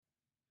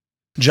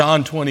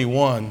John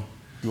 21,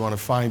 you want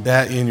to find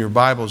that in your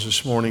Bibles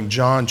this morning.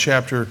 John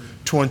chapter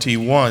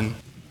 21.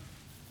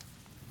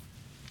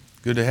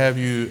 Good to have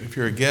you. If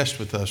you're a guest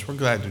with us, we're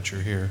glad that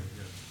you're here.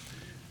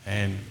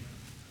 And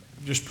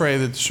just pray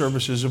that the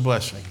service is a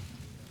blessing.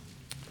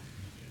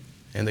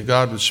 And that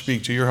God would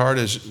speak to your heart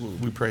as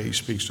we pray He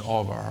speaks to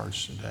all of our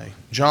hearts today.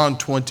 John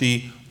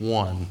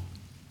 21.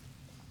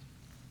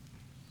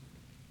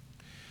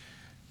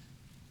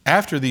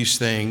 After these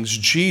things,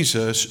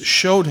 Jesus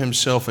showed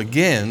Himself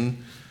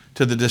again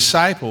to the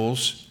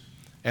disciples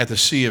at the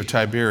Sea of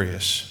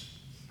Tiberias.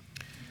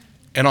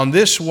 And on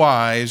this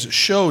wise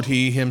showed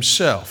He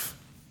Himself.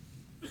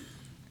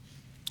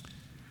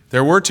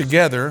 There were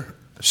together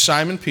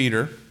Simon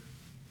Peter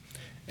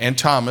and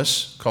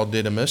Thomas, called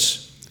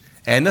Didymus,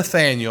 and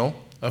Nathanael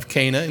of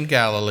Cana in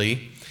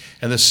Galilee,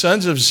 and the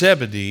sons of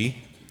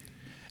Zebedee,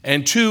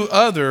 and two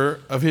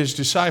other of His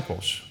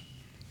disciples.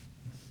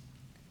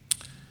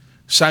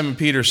 Simon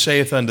Peter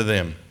saith unto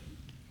them,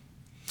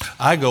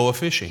 I go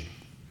a-fishing.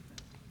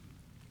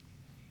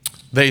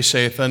 They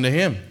saith unto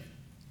him,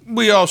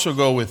 We also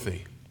go with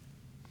thee.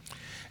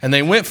 And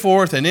they went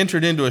forth and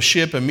entered into a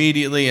ship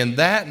immediately, and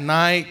that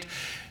night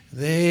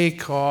they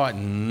caught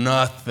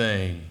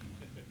nothing.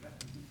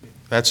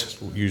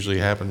 That's what usually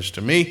happens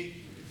to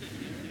me.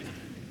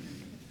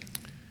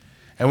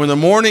 And when the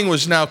morning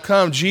was now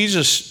come,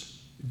 Jesus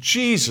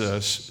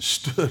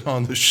stood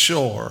on the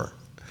shore.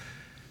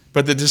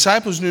 But the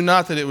disciples knew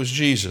not that it was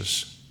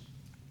Jesus.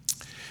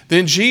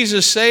 Then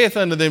Jesus saith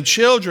unto them,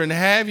 Children,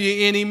 have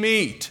ye any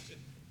meat?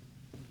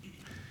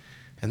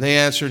 And they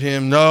answered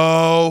Him,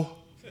 No.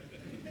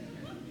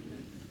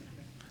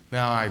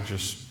 Now I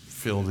just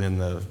filled in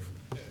the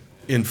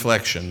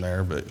inflection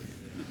there, but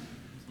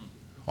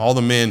all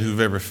the men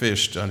who've ever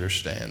fished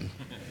understand.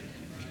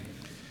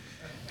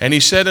 And He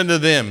said unto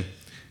them,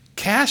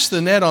 Cast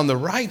the net on the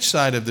right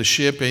side of the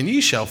ship, and ye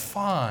shall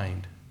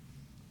find.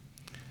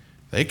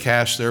 They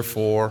cast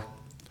therefore,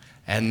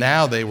 and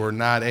now they were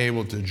not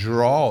able to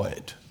draw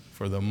it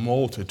for the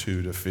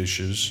multitude of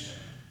fishes.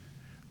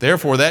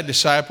 Therefore that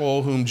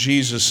disciple whom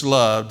Jesus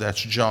loved,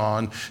 that's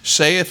John,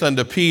 saith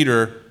unto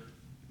Peter,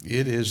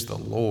 It is the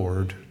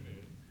Lord.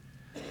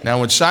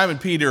 Now when Simon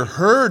Peter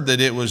heard that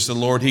it was the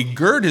Lord, he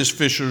girt his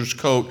fisher's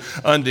coat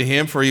unto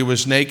him, for he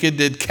was naked,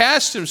 did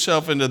cast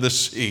himself into the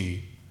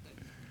sea.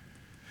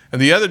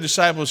 And the other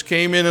disciples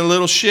came in a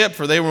little ship,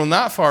 for they were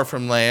not far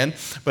from land,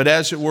 but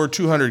as it were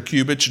 200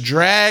 cubits,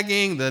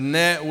 dragging the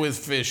net with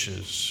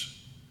fishes.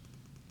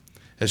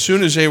 As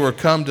soon as they were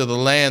come to the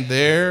land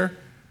there,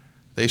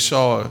 they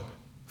saw a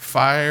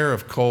fire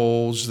of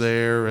coals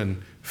there,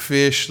 and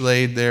fish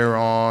laid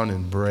thereon,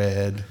 and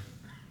bread.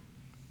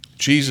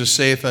 Jesus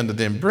saith unto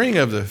them, Bring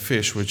of the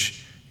fish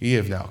which ye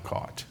have now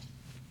caught.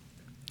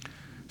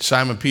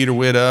 Simon Peter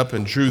went up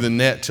and drew the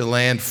net to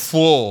land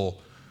full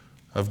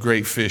of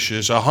great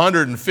fishes,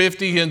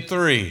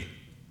 153.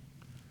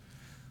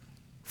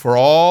 For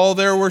all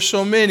there were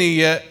so many,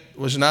 yet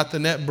was not the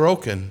net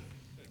broken.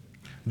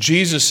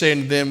 Jesus said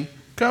to them,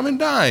 Come and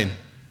dine.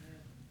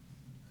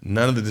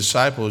 None of the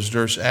disciples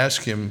durst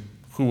ask Him,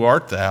 Who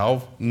art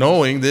thou?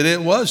 Knowing that it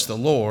was the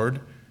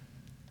Lord.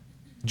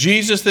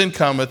 Jesus then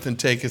cometh and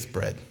taketh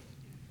bread,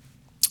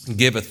 and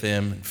giveth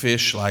them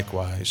fish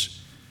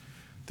likewise.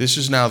 This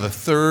is now the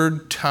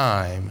third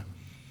time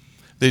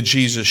that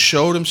Jesus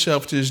showed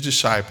Himself to His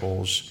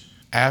disciples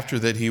after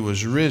that He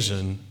was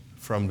risen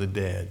from the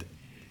dead.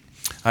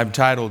 I've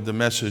titled the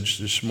message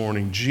this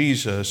morning,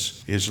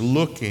 Jesus is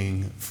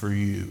looking for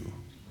you.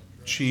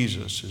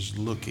 Jesus is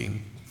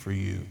looking for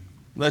you.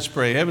 Let's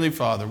pray. Heavenly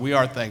Father, we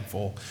are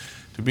thankful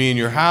to be in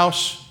your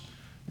house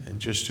and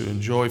just to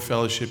enjoy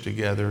fellowship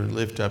together and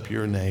lift up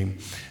your name.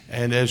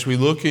 And as we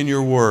look in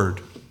your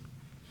word,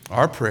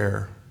 our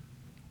prayer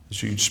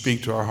is you'd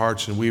speak to our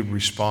hearts and we would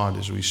respond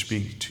as we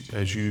speak,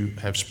 as you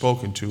have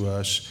spoken to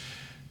us.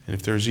 And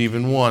if there's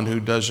even one who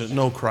doesn't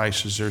know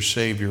Christ as their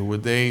Savior,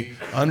 would they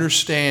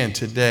understand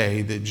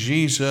today that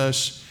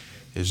Jesus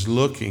is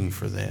looking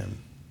for them?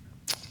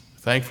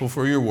 Thankful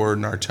for your word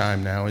in our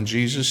time now. In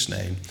Jesus'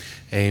 name,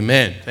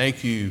 amen.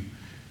 Thank you.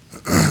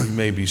 You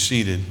may be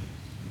seated.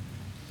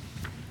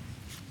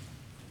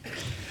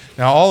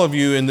 Now, all of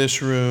you in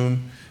this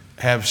room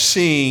have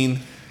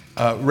seen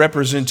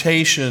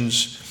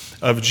representations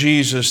of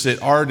Jesus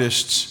that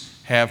artists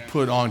have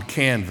put on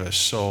canvas.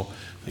 So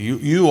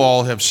you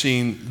all have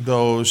seen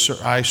those.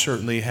 I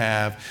certainly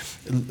have.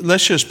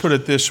 Let's just put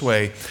it this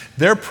way.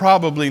 They're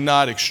probably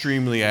not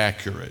extremely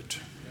accurate.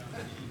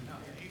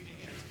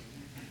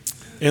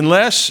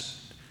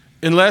 Unless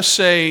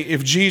say,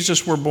 if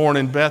Jesus were born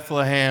in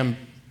Bethlehem,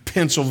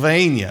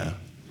 Pennsylvania,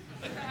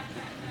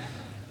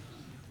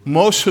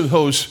 most of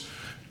those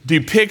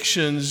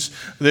depictions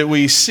that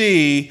we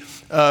see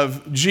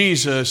of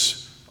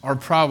Jesus are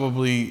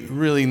probably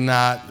really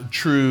not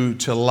true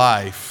to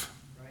life.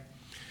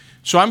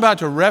 So I'm about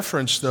to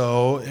reference,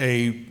 though,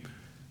 a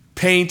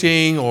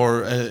painting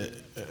or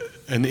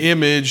an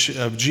image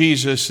of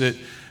Jesus that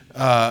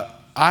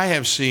I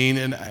have seen,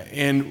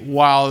 and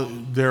while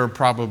there are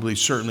probably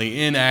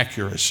certainly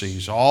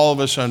inaccuracies, all of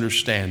us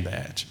understand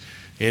that.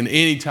 And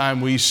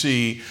anytime we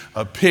see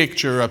a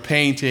picture, a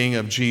painting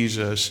of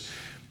Jesus,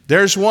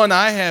 there's one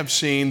I have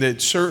seen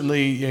that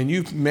certainly, and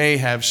you may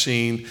have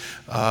seen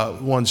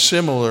one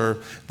similar,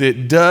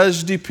 that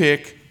does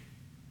depict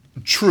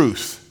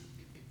truth.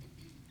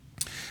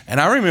 And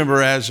I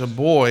remember as a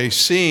boy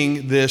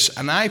seeing this,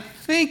 and I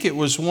think it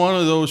was one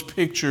of those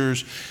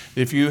pictures,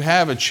 if you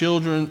have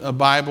a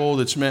Bible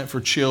that's meant for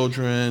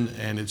children,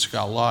 and it's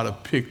got a lot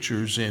of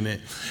pictures in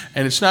it,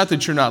 and it's not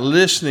that you're not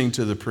listening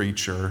to the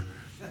preacher,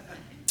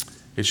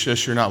 it's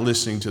just you're not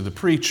listening to the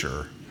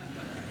preacher.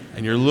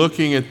 And you're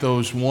looking at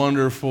those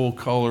wonderful,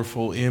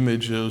 colorful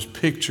images, those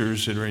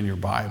pictures that are in your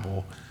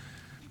Bible.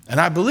 And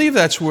I believe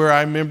that's where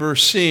I remember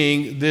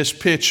seeing this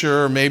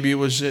picture, or maybe it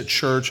was at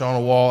church on a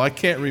wall. I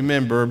can't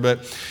remember,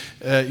 but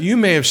you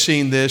may have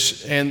seen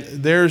this, and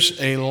there's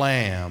a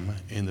lamb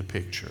in the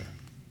picture.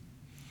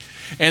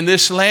 And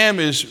this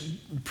lamb is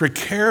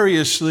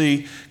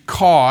precariously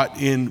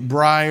caught in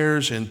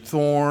briars and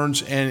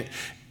thorns, and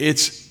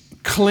it's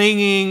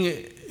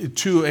clinging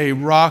to a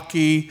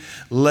rocky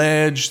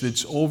ledge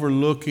that's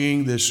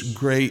overlooking this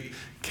great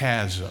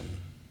chasm.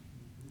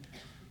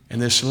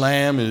 And this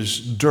lamb is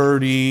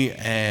dirty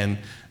and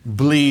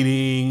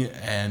bleeding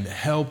and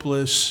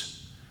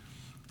helpless,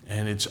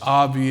 and it's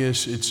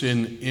obvious it's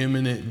in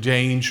imminent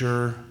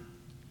danger.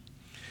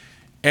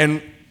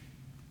 And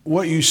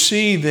what you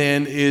see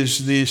then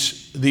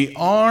is the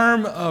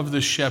arm of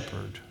the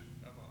shepherd.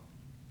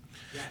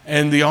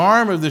 And the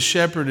arm of the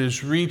shepherd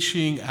is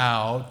reaching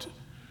out,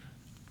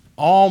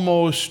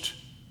 almost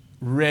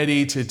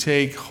ready to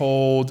take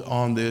hold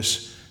on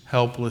this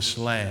helpless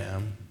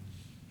lamb.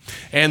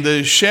 And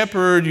the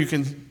shepherd, you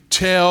can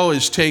tell,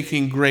 is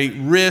taking great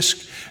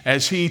risk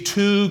as he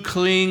too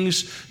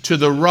clings to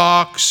the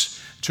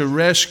rocks to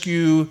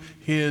rescue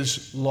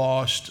his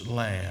lost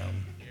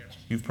lamb.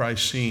 You've probably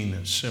seen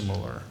a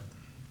similar.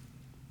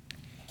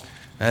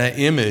 That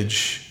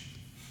image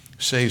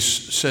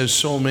says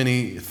so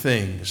many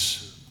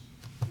things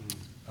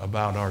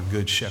about our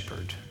good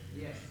shepherd.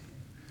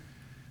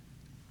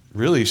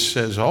 Really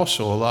says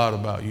also a lot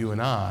about you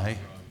and I,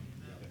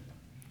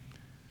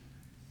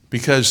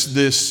 because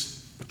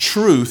this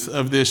truth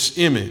of this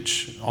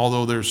image,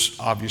 although there's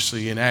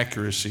obviously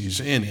inaccuracies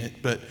in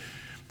it, but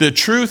the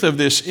truth of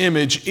this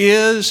image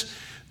is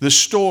the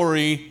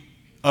story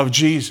of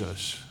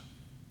Jesus.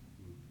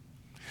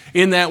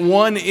 In that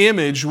one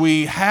image,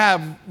 we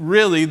have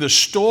really the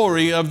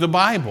story of the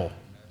Bible.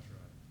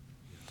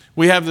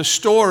 We have the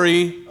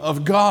story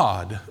of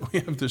God.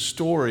 We have the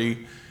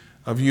story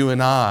of you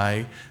and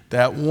I.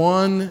 That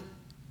one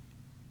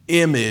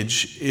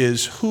image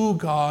is who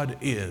God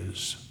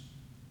is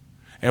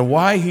and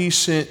why He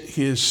sent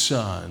His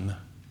Son.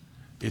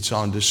 It's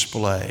on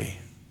display.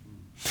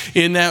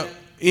 In that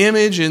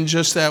image, in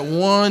just that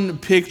one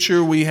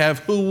picture, we have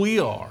who we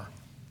are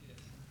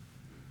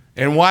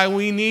and why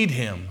we need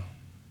Him.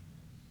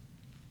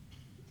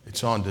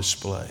 It's on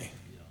display.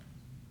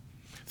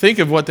 Think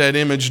of what that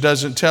image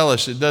doesn't tell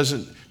us. It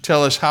doesn't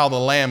tell us how the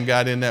lamb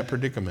got in that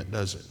predicament,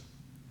 does it?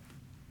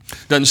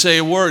 Doesn't say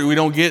a word. We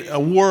don't get a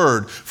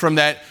word from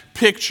that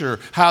picture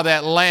how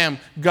that lamb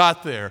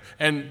got there.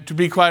 And to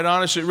be quite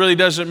honest, it really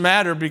doesn't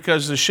matter,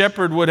 because the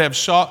shepherd would have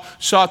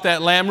sought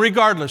that lamb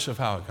regardless of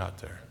how it got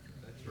there.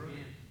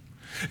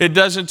 It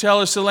doesn't tell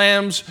us the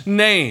lamb's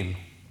name.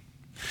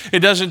 It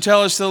doesn't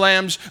tell us the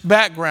lamb's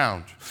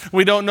background.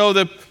 We don't know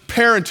the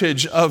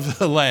parentage of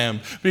the lamb,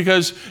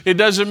 because it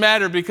doesn't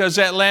matter, because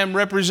that lamb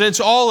represents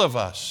all of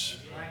us.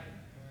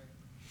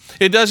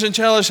 It doesn't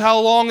tell us how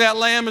long that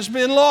lamb has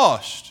been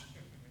lost.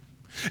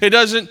 It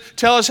doesn't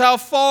tell us how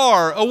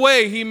far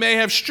away he may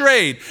have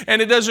strayed.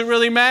 And it doesn't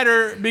really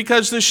matter,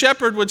 because the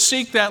shepherd would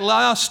seek that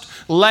lost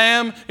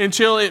lamb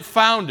until it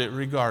found it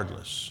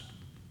regardless.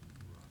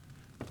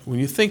 When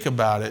you think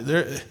about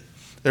it,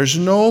 there's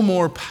no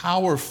more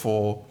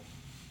powerful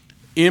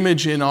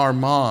image in our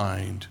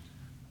mind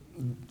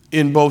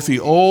in both the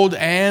Old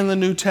and the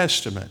New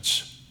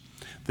Testaments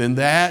than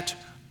that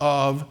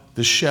of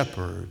the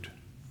shepherd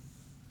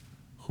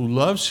who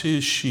loves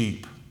his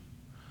sheep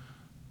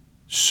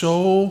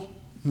so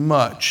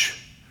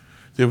much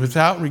that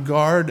without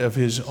regard of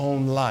his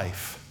own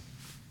life,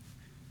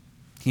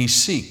 he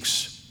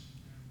seeks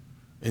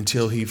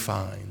until he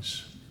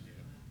finds.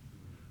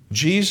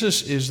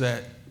 Jesus is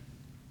that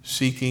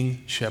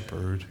seeking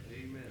shepherd,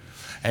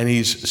 and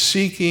he's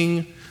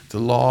seeking the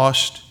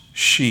lost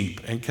sheep.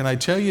 And can I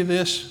tell you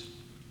this?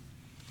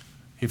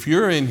 If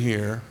you're in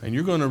here, and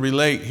you're going to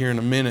relate here in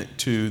a minute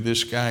to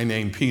this guy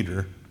named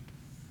Peter,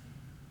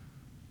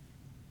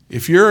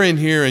 if you're in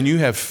here and you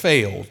have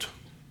failed,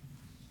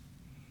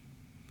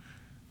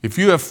 if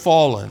you have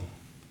fallen,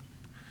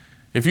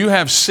 if you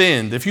have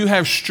sinned, if you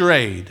have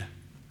strayed,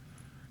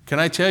 can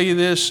I tell you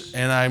this,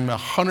 and I'm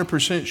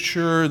 100%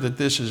 sure that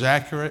this is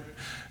accurate?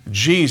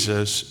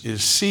 Jesus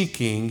is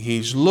seeking,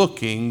 He's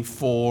looking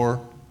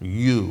for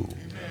you.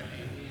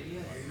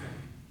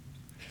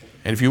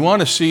 And if you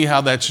want to see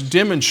how that's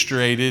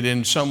demonstrated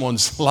in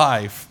someone's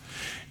life,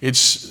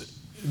 it's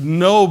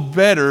no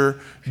better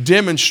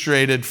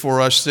demonstrated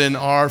for us than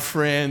our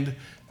friend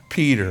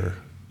Peter.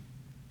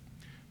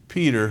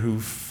 Peter, who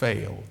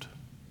failed.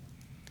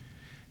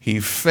 He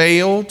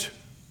failed,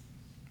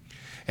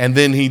 and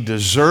then he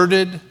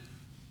deserted,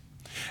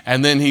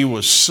 and then he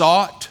was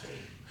sought,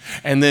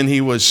 and then he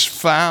was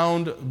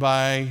found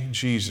by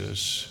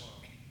Jesus.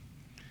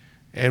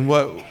 And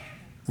what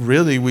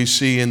really we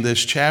see in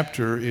this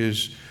chapter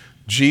is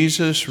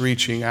Jesus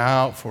reaching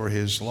out for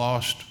his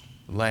lost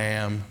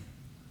lamb,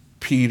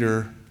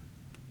 Peter.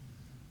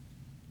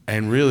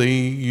 And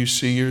really, you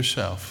see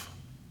yourself.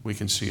 We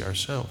can see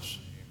ourselves.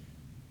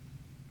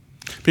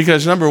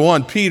 Because number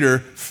one, Peter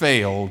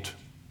failed.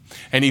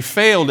 And he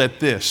failed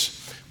at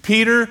this.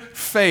 Peter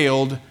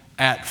failed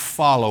at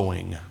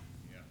following.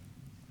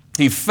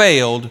 He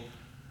failed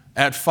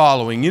at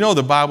following. You know,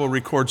 the Bible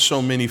records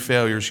so many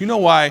failures. You know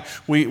why?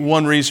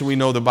 One reason we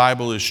know the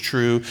Bible is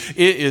true.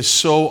 It is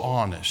so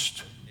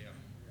honest.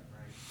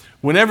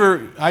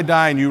 Whenever I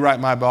die and you write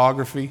my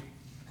biography,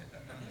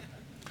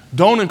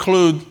 don't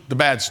include the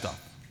bad stuff.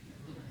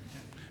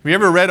 Have you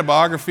ever read a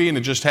biography and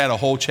it just had a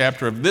whole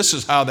chapter of this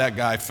is how that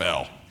guy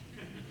fell?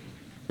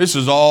 This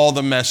is all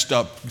the messed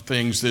up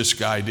things this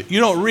guy did. You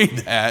don't read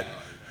that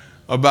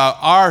about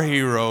our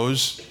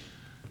heroes.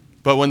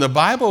 But when the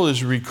Bible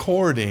is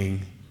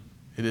recording,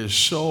 it is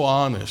so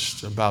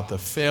honest about the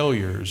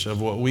failures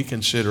of what we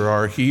consider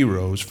our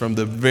heroes from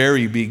the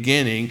very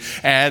beginning.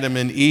 Adam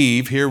and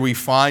Eve, here we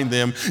find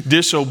them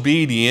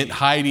disobedient,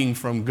 hiding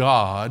from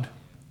God.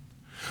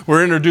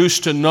 We're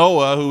introduced to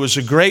Noah, who was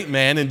a great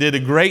man and did a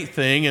great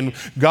thing, and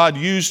God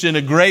used in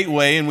a great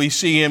way, and we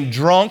see him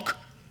drunk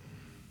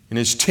in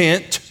his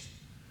tent.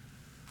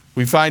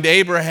 We find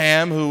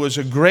Abraham, who was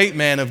a great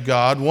man of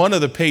God, one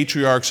of the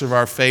patriarchs of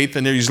our faith,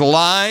 and he's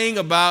lying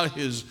about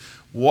his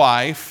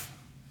wife.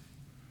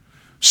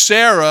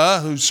 Sarah,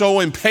 who's so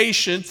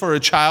impatient for a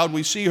child,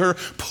 we see her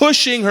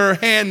pushing her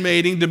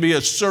handmaiden to be a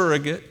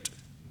surrogate.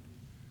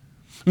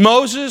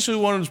 Moses, who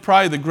was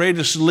probably the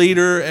greatest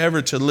leader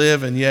ever to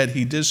live, and yet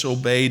he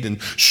disobeyed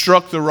and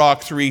struck the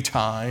rock 3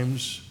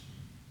 times.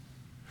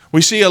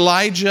 We see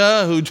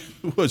Elijah,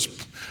 who was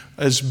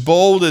as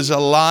bold as a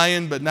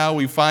lion, but now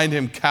we find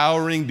him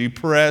cowering,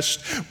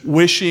 depressed,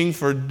 wishing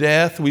for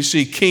death. We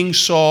see King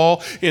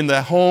Saul in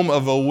the home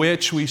of a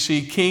witch. We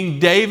see King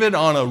David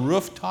on a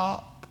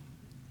rooftop.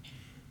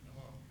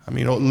 I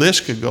mean, the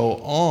list could go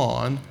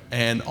on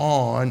and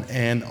on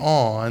and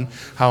on.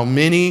 How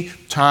many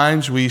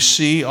times we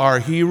see our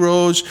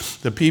heroes,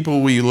 the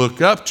people we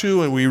look up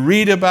to and we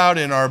read about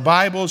in our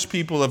Bibles,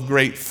 people of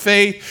great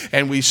faith,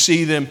 and we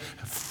see them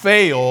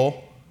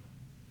fail.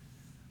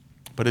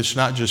 But it's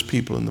not just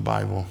people in the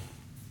Bible.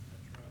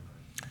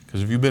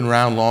 Because if you've been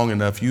around long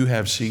enough, you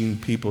have seen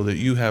people that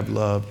you have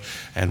loved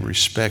and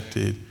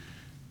respected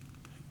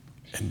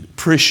and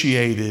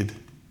appreciated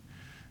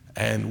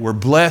and were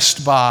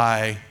blessed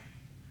by.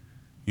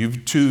 You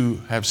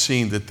too have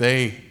seen that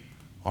they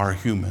are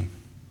human.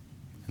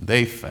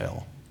 They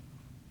fell.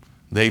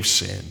 They've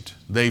sinned.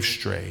 They've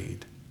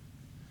strayed.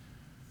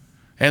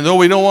 And though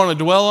we don't want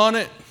to dwell on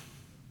it,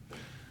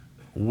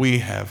 we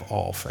have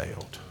all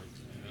failed.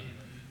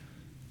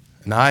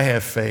 And I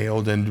have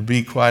failed, and to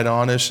be quite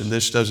honest, and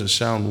this doesn't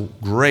sound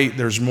great,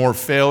 there's more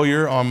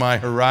failure on my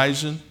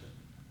horizon.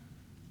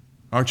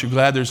 Aren't you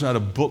glad there's not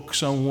a book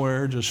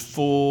somewhere just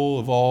full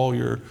of all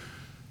your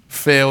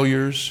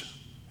failures?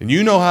 And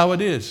you know how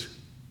it is.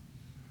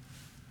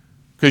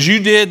 Because you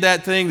did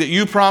that thing that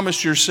you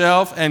promised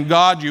yourself and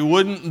God you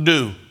wouldn't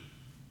do.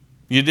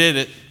 You did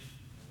it.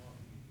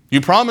 You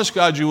promised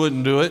God you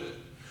wouldn't do it.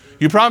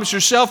 You promised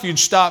yourself you'd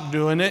stop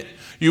doing it.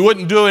 You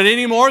wouldn't do it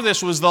anymore.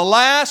 This was the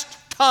last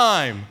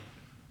time.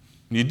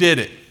 You did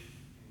it.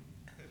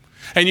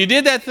 And you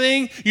did that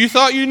thing you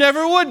thought you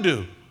never would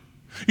do.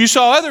 You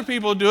saw other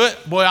people do it.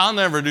 Boy, I'll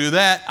never do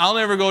that. I'll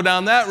never go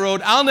down that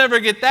road. I'll never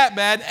get that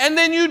bad. And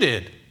then you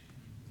did.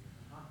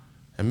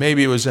 And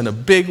maybe it was in a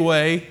big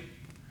way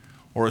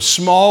or a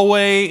small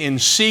way in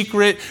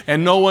secret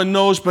and no one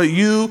knows but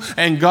you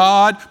and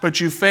God, but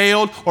you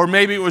failed. Or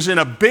maybe it was in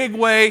a big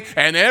way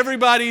and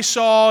everybody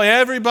saw,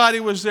 everybody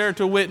was there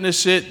to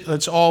witness it.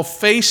 Let's all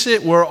face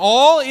it. We're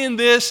all in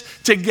this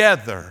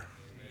together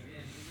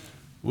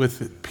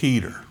with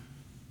Peter.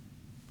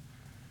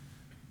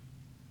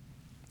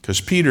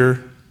 Because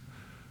Peter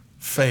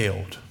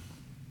failed.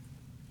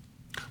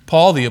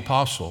 Paul the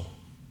apostle.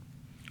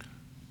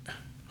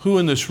 Who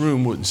in this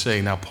room wouldn't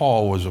say, now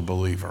Paul was a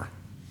believer.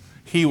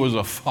 He was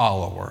a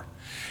follower.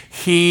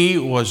 He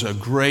was a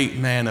great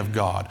man of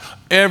God.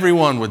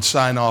 Everyone would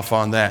sign off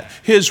on that.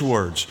 His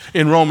words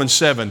in Romans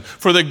 7,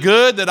 for the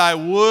good that I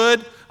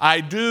would, I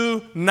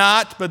do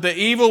not, but the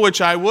evil which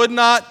I would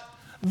not,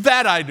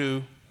 that I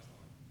do.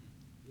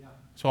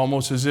 It's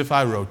almost as if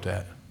I wrote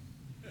that.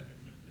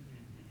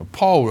 But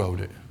Paul wrote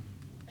it.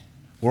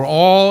 We're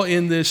all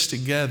in this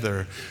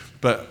together,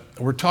 but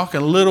we're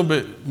talking a little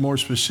bit more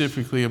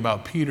specifically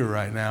about Peter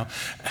right now.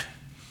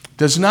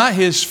 Does not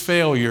his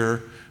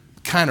failure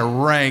kind of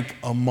rank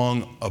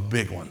among a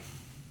big one.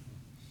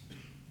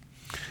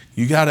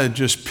 You got to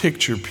just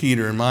picture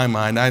Peter in my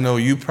mind. I know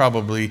you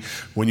probably,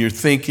 when you're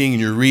thinking and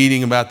you're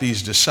reading about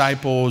these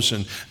disciples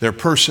and their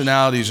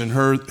personalities and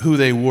who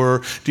they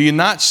were, do you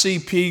not see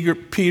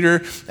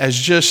Peter as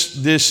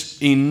just this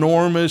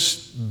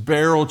enormous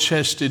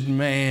barrel-chested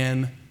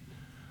man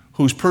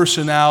whose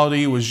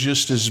personality was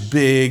just as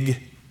big,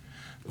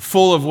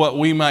 full of what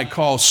we might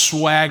call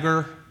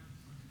swagger,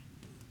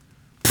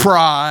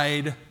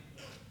 pride,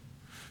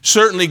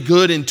 certainly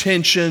good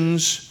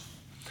intentions?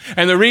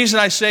 And the reason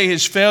I say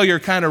his failure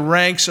kind of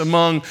ranks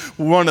among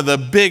one of the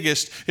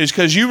biggest is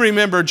because you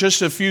remember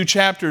just a few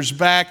chapters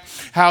back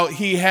how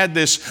he had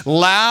this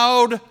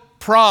loud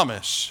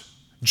promise.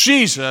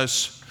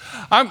 Jesus,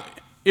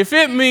 if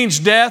it means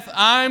death,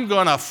 I'm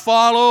going to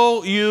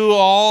follow you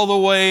all the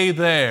way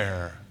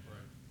there.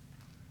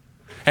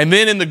 And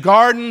then in the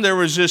garden, there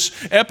was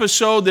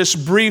this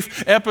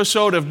brief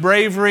episode of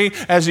bravery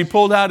as he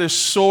pulled out his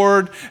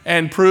sword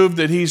and proved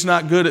that he's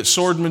not good at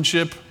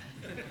swordmanship.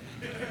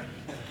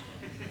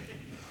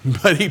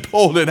 But he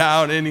pulled it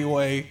out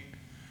anyway.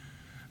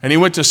 And he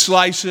went to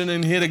slicing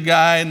and hit a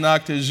guy and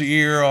knocked his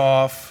ear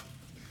off.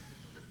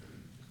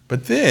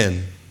 But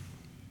then,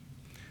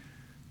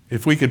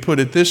 if we could put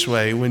it this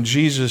way, when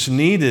Jesus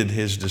needed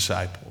his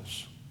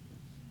disciples,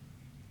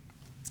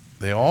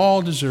 they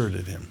all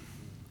deserted him.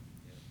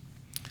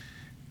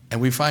 And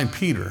we find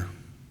Peter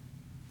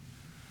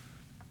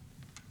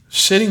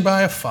sitting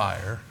by a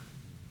fire,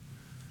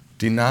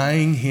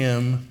 denying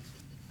him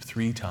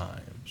 3 times.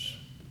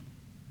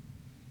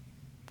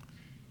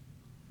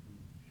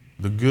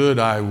 The good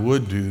I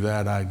would do,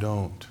 that I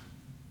don't.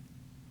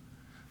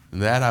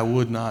 That I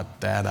would not,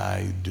 that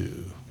I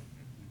do.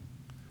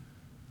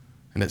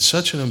 And at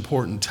such an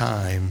important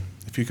time,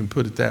 if you can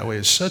put it that way,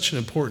 it's such an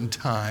important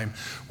time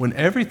when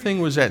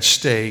everything was at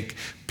stake,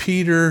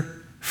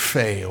 Peter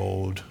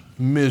failed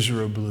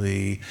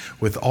miserably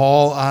with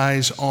all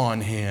eyes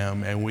on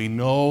him. And we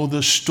know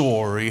the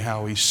story,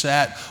 how he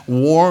sat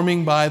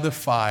warming by the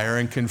fire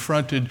and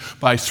confronted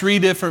by 3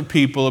 different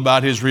people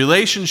about his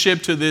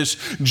relationship to this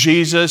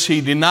Jesus. He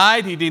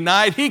denied,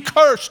 he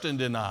cursed and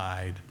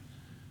denied.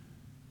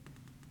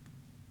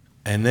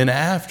 And then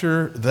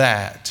after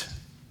that,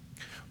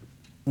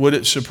 would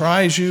it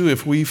surprise you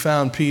if we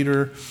found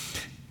Peter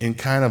in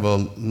kind of a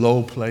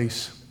low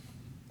place?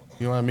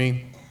 You know what I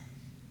mean?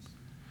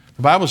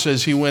 The Bible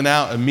says he went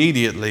out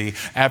immediately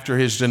after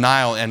his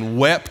denial and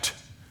wept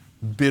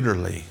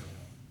bitterly.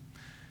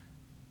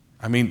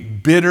 I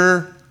mean,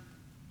 bitter,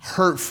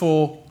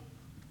 hurtful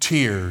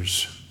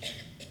tears.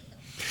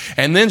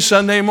 And then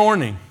Sunday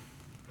morning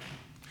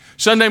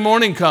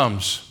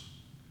comes.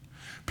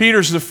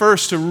 Peter's the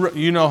first to,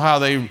 you know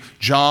how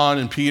John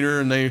and Peter,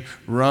 and they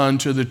run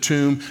to the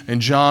tomb. And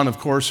John, of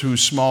course,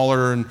 who's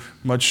smaller and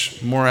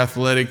much more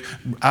athletic,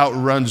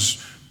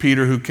 outruns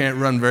Peter, who can't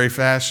run very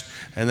fast.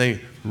 And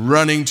they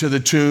running to the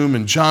tomb,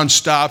 and John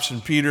stops,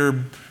 and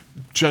Peter,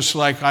 just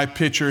like I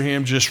picture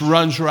him, just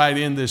runs right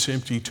in this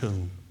empty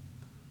tomb.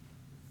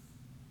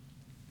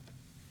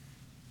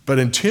 But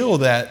until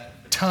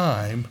that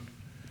time,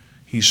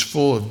 he's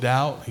full of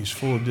doubt, he's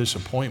full of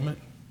disappointment.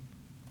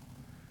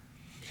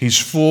 He's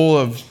full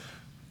of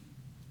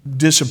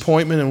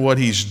disappointment in what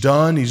he's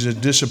done. He's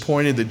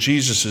disappointed that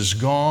Jesus is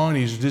gone.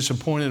 He's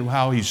disappointed in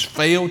how he's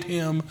failed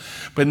him.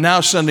 But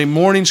now Sunday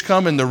morning's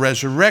come and the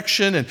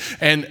resurrection.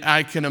 And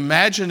I can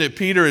imagine that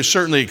Peter is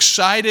certainly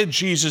excited.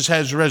 Jesus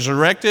has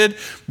resurrected.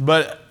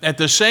 But at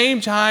the same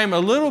time, a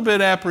little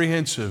bit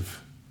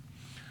apprehensive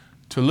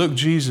to look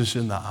Jesus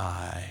in the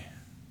eye.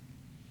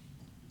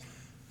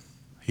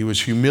 He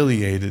was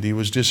humiliated. He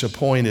was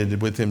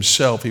disappointed with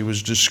himself. He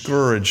was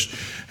discouraged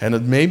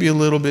and maybe a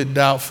little bit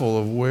doubtful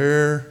of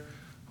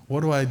what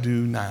do I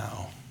do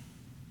now?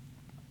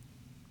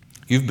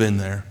 You've been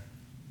there.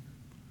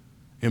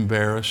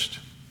 Embarrassed.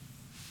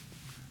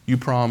 You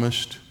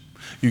promised.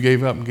 You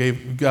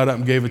got up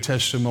and gave a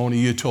testimony.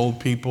 You told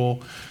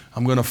people,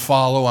 I'm going to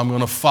follow, I'm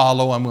going to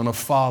follow, I'm going to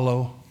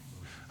follow.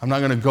 I'm not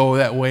going to go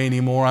that way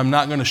anymore. I'm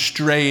not going to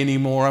stray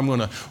anymore. I'm going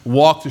to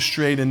walk the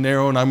straight and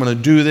narrow, and I'm going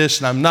to do this,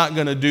 and I'm not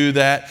going to do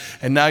that.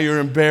 And now you're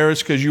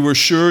embarrassed because you were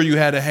sure you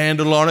had a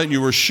handle on it. You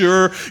were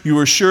sure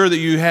that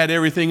you had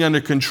everything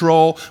under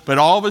control. But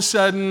all of a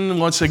sudden,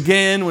 once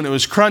again, when it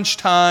was crunch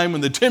time,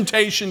 when the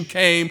temptation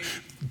came,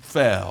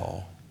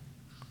 fell.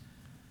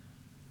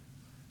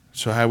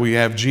 So how we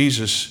have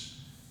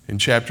Jesus in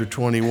chapter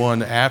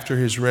 21 after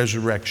his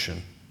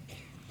resurrection.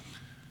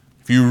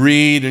 If you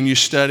read and you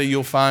study,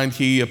 you'll find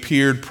he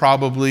appeared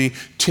probably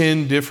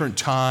 10 different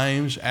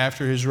times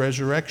after his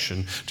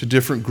resurrection to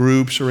different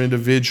groups or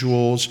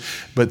individuals.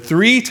 But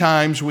 3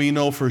 times we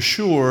know for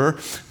sure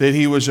that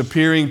he was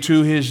appearing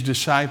to his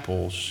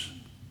disciples,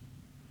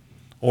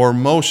 or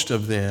most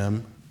of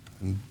them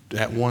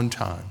at one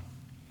time.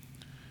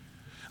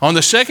 On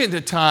the second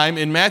time,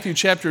 in Matthew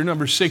chapter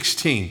number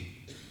 16,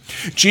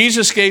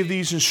 Jesus gave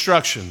these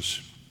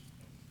instructions.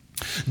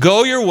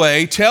 Go your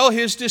way, tell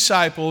his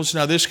disciples,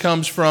 now this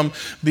comes from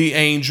the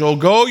angel,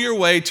 go your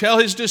way, tell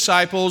his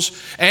disciples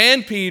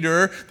and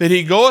Peter that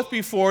he goeth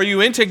before you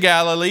into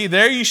Galilee.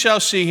 There you shall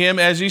see him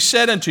as he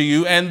said unto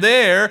you, and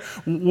there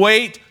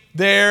wait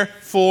there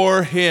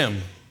for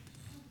him.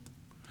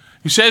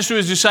 He says to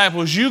his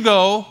disciples, you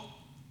go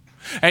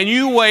and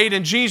you wait,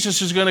 and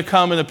Jesus is going to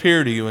come and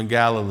appear to you in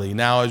Galilee.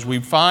 Now, as we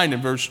find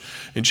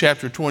in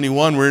chapter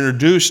 21, we're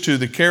introduced to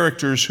the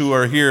characters who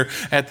are here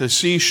at the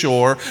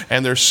seashore,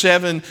 and there's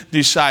 7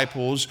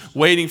 disciples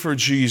waiting for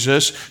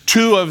Jesus.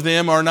 2 of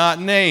them are not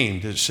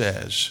named, it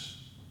says.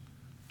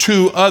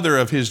 2 other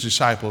of his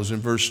disciples in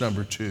verse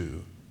number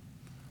 2.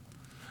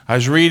 I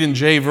was reading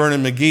J.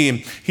 Vernon McGee, and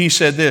he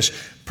said this,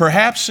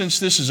 perhaps since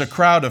this is a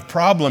crowd of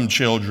problem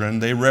children,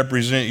 they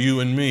represent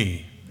you and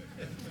me.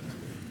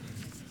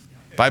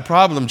 By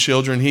problem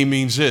children, he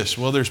means this.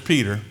 Well, there's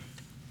Peter.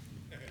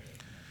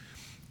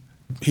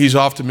 He's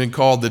often been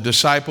called the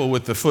disciple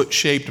with the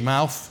foot-shaped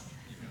mouth.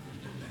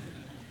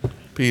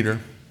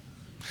 Peter.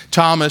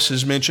 Thomas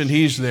is mentioned.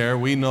 He's there.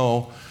 We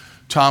know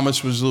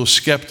Thomas was a little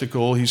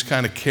skeptical. He's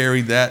kind of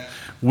carried that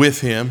with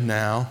him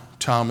now.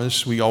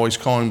 Thomas, we always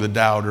call him the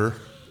doubter.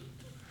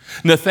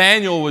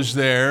 Nathanael was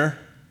there.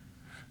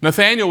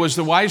 Nathanael was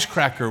the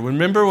wisecracker.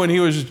 Remember when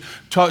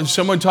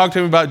someone talked to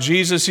him about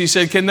Jesus, he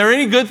said, can there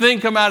any good thing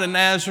come out of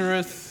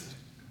Nazareth?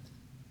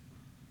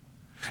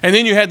 And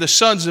then you had the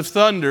sons of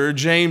thunder,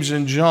 James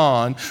and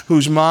John,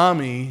 whose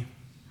mommy,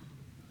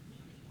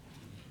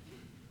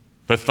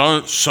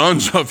 the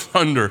sons of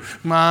thunder.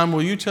 Mom,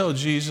 will you tell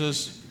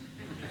Jesus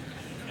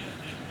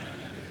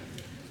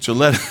to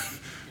let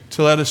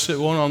us sit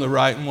one on the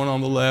right and one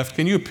on the left?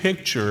 Can you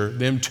picture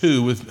them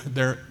 2 with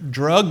their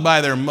drugged by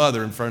their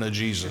mother in front of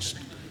Jesus?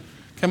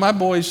 Can my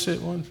boys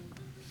sit one?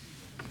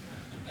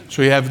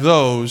 So you have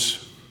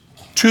those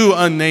 2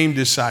 unnamed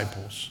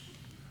disciples.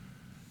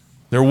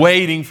 They're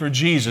waiting for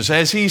Jesus,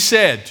 as he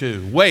said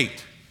to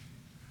wait.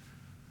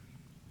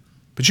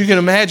 But you can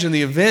imagine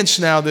the events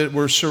now that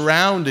were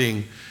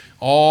surrounding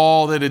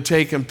all that had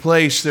taken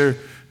place. The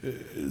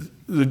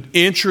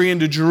entry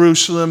into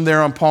Jerusalem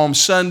there on Palm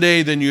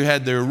Sunday, then you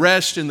had the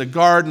arrest in the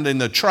garden, and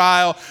the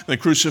trial, the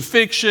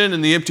crucifixion,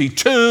 and the empty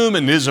tomb,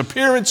 and his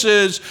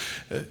appearances.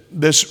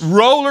 This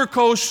roller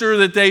coaster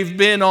that they've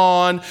been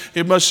on,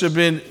 it must have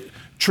been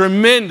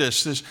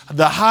tremendous.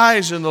 The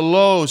highs and the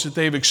lows that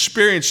they've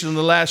experienced in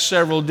the last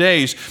several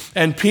days.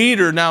 And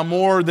Peter, now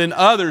more than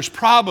others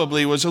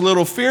probably, was a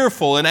little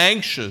fearful and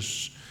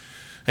anxious.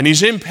 And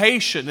he's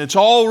impatient. It's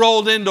all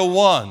rolled into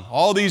one.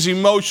 All these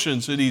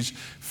emotions that he's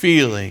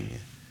feeling.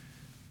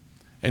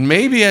 And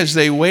maybe as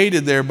they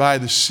waited there by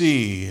the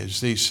sea,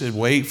 as they said,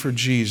 wait for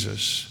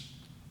Jesus,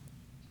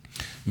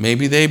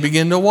 maybe they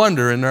begin to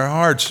wonder in their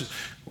hearts,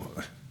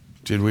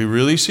 did we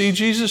really see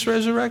Jesus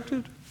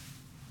resurrected?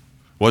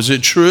 Was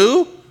it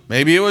true?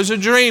 Maybe it was a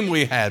dream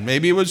we had.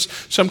 Maybe it was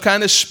some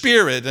kind of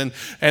spirit. And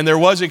there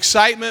was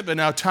excitement, but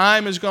now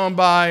time has gone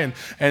by.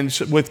 And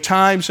with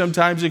time,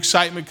 sometimes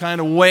excitement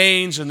kind of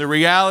wanes and the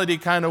reality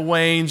kind of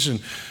wanes.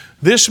 And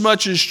this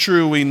much is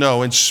true, we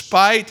know. In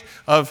spite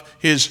of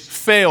his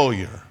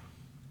failure,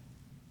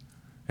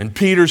 and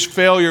Peter's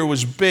failure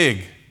was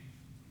big.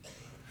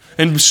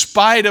 In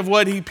spite of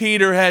what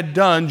Peter had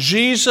done,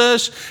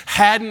 Jesus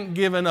hadn't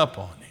given up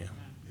on him.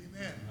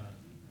 Amen.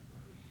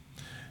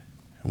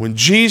 When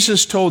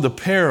Jesus told the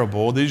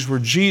parable, these were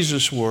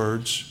Jesus'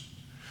 words.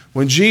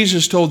 When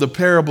Jesus told the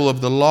parable of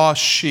the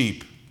lost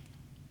sheep,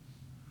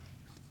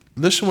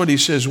 listen what he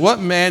says. What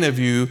man of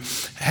you,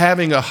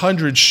 having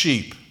 100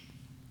 sheep,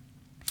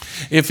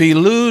 if he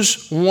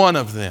lose one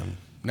of them?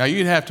 Now,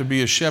 you'd have to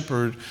be a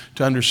shepherd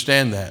to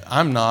understand that.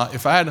 I'm not.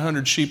 If I had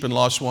 100 sheep and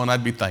lost one,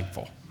 I'd be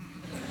thankful.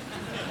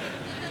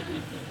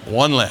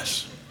 One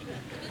less.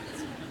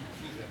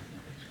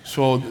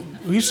 So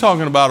he's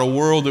talking about a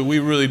world that we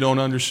really don't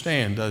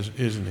understand,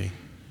 isn't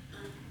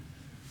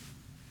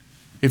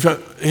he?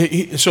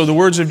 So the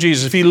words of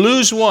Jesus, if he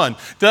lose one,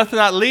 doth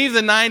not leave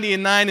the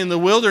 99 in the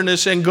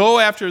wilderness and go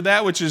after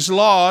that which is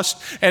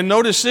lost. And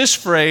notice this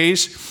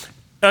phrase,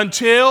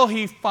 until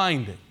he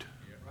find it.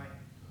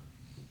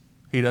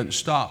 He doesn't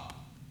stop.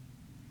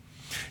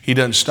 He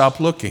doesn't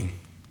stop looking.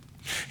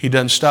 He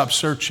doesn't stop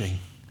searching.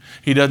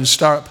 He doesn't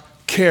stop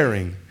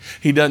caring.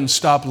 He doesn't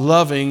stop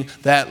loving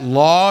that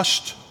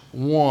lost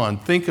one.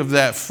 Think of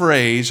that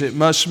phrase. It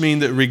must mean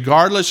that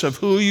regardless of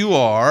who you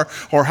are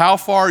or how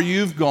far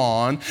you've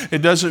gone,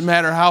 it doesn't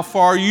matter how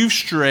far you've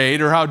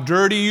strayed or how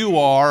dirty you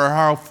are or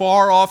how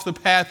far off the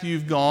path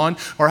you've gone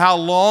or how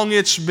long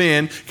it's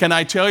been. Can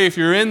I tell you, if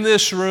you're in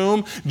this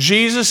room,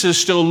 Jesus is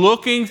still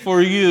looking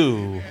for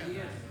you.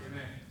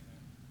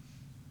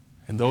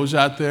 And those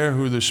out there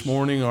who this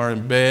morning are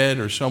in bed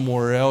or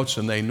somewhere else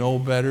and they know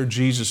better,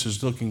 Jesus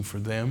is looking for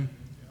them.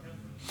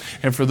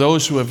 And for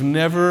those who have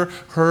never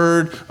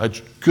heard a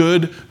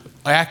good,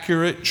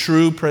 accurate,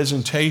 true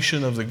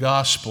presentation of the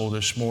gospel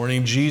this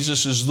morning,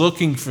 Jesus is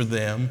looking for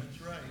them.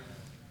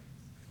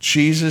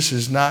 Jesus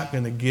is not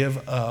going to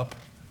give up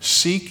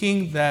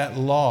seeking that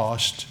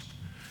lost,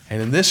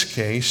 and in this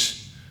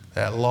case,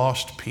 that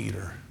lost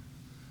Peter,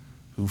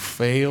 who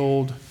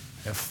failed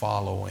at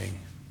following.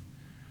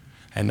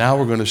 And now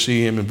we're going to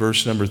see him in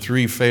verse number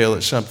 3 fail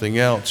at something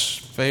else.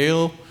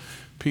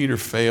 Peter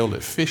failed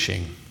at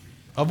fishing,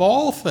 of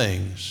all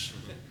things.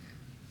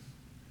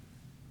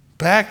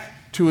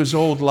 Back to his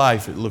old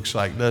life, it looks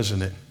like,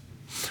 doesn't it?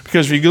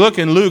 Because if you look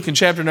in Luke in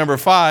chapter number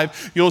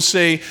 5, you'll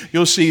see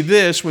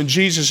this. When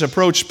Jesus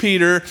approached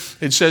Peter,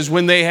 it says,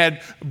 when they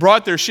had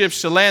brought their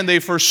ships to land, they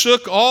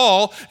forsook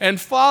all and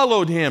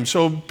followed him.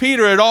 So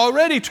Peter had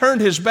already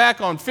turned his back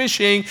on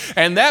fishing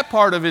and that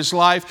part of his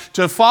life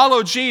to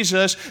follow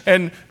Jesus.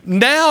 And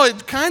now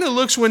it kind of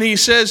looks, when he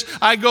says,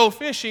 I go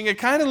fishing, it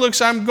kind of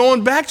looks, I'm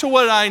going back to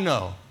what I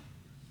know.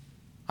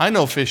 I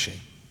know fishing.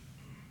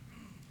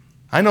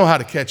 I know how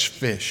to catch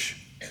fish.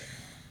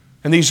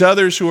 And these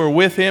others who were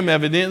with him,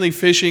 evidently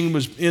fishing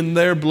was in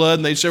their blood.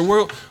 And they said,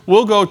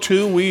 we'll go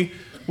too. We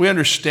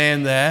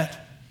understand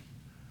that.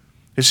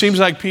 It seems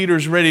like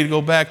Peter's ready to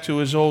go back to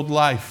his old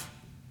life.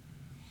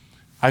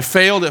 I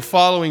failed at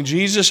following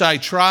Jesus. I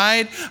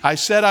tried. I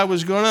said I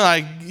was going to.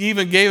 I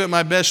even gave it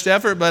my best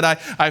effort. But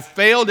I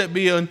failed at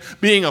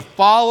being a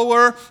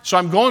follower. So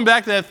I'm going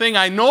back to that thing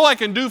I know I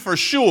can do for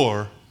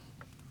sure.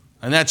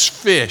 And that's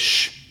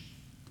fish.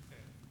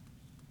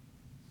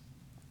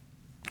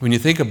 When you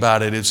think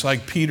about it, it's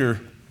like Peter,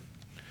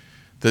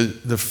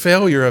 the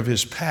failure of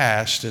his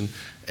past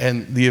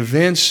and the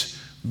events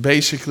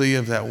basically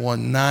of that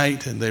one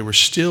night, and they were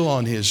still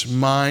on his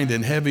mind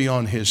and heavy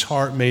on his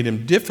heart, made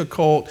him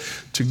difficult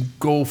to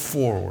go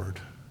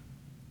forward.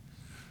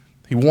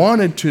 He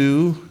wanted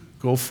to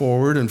go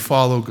forward and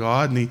follow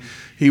God, and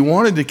he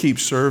wanted to keep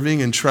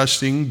serving and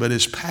trusting, but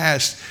his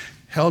past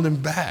held him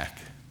back.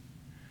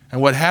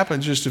 And what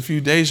happened just a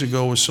few days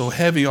ago was so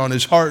heavy on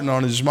his heart and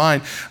on his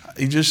mind,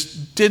 he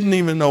just didn't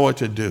even know what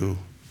to do.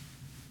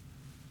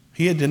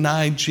 He had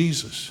denied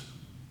Jesus.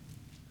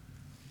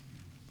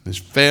 His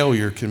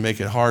failure can make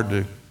it hard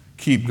to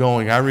keep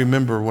going. I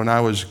remember when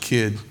I was a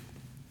kid,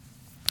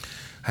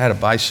 I had a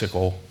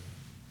bicycle,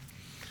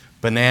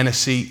 banana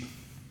seat.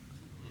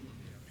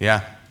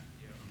 Yeah,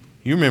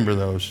 you remember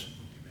those.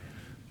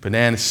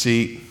 Banana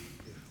seat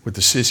with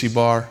the sissy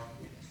bar.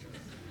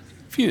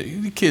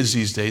 The kids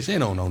these days, they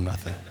don't know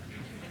nothing.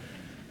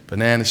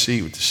 Banana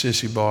seat with the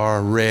sissy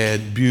bar,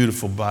 red,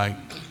 beautiful bike.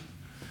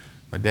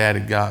 My dad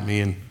had got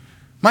me, and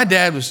my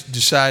dad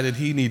decided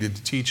he needed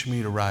to teach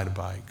me to ride a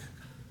bike.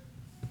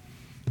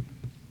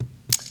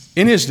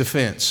 In his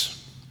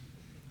defense,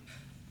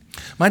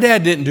 my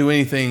dad didn't do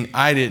anything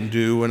I didn't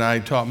do when I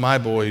taught my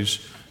boys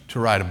to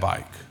ride a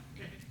bike.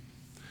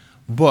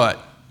 But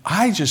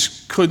I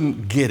just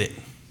couldn't get it.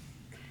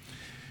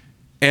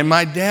 And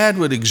my dad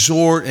would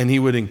exhort and he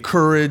would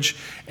encourage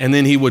and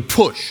then he would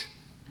push.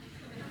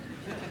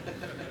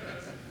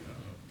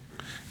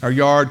 Our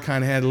yard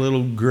kind of had a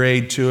little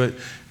grade to it.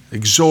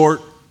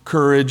 Exhort,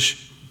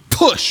 courage,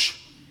 push.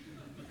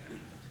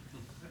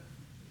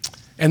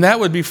 And that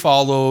would be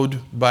followed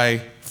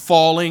by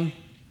falling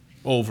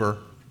over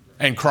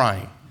and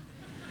crying.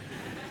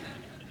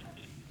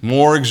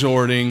 More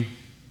exhorting,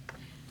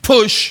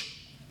 push,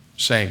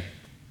 same.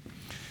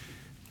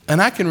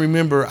 And I can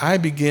remember I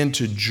began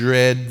to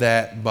dread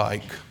that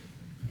bike.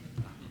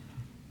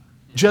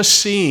 Just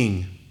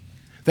seeing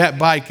that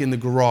bike in the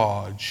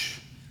garage,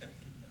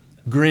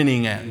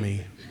 grinning at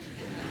me.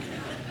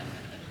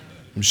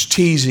 It was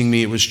teasing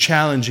me. It was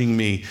challenging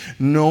me,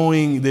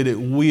 knowing that it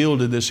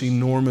wielded this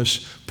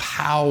enormous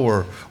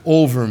power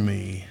over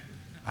me.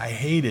 I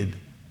hated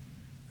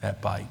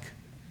that bike.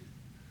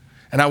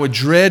 And I would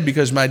dread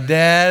because my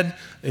dad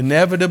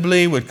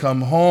inevitably would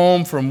come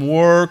home from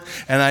work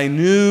and I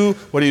knew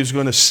what he was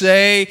going to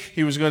say.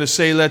 He was going to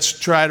say, let's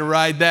try to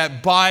ride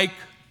that bike.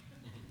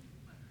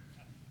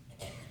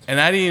 And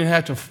I didn't even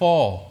have to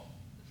fall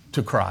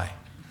to cry.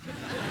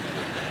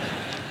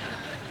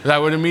 I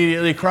would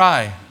immediately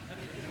cry.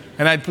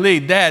 And I'd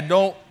plead, Dad,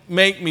 don't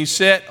make me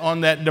sit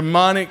on that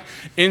demonic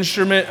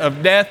instrument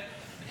of death.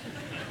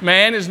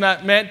 Man is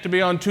not meant to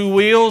be on two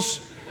wheels.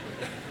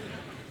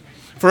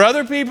 For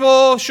other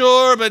people,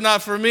 sure, but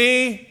not for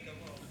me.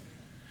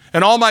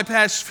 And all my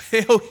past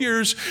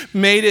failures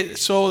made it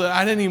so that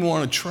I didn't even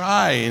want to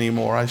try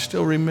anymore. I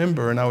still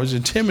remember, and I was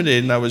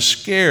intimidated, and I was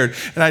scared.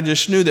 And I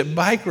just knew that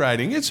bike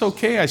riding, it's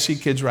okay. I see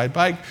kids ride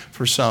bike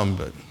for some,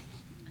 but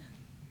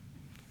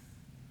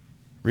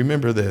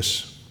remember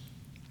this.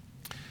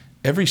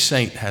 Every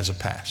saint has a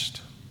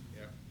past.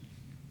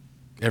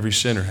 Every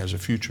sinner has a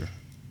future.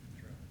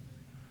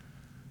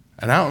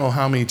 And I don't know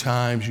how many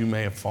times you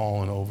may have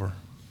fallen over.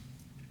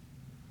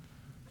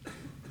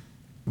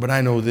 But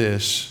I know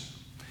this.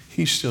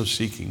 He's still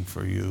seeking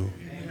for you.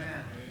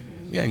 Amen.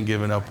 He hasn't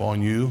given up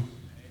on you.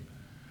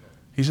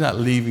 He's not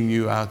leaving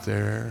you out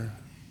there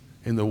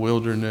in the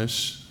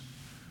wilderness,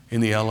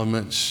 in the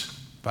elements,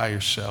 by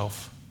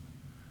yourself.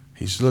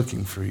 He's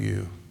looking for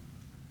you.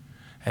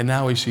 And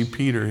now we see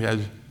Peter has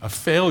a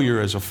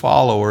failure as a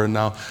follower and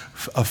now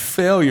a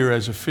failure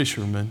as a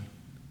fisherman.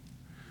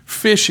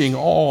 Fishing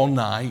all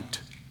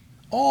night.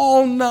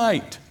 All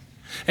night.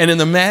 And in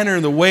the manner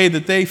and the way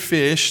that they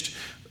fished,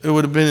 it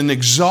would have been an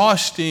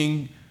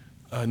exhausting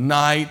a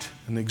night,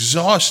 an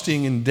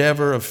exhausting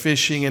endeavor of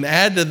fishing, and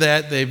add to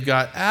that, they've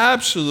got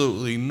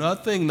absolutely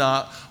nothing,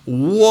 not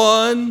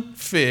one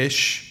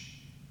fish.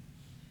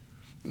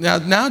 Now,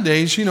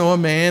 nowadays, a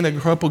man, a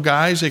couple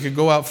guys, they could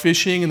go out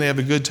fishing and they have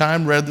a good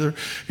time. Whether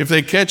if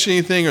they catch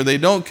anything or they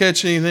don't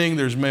catch anything,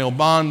 there's male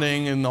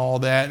bonding and all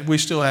that. We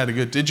still had a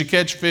good, did you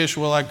catch fish?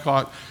 Well, I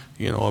caught,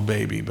 a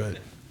baby, but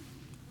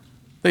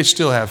they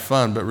still have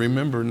fun. But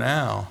remember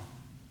now,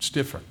 it's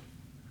different.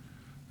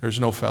 There's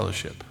no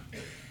fellowship.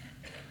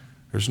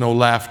 There's no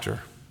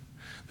laughter.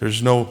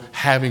 There's no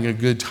having a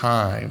good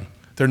time.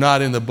 They're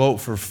not in the boat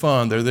for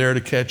fun. They're there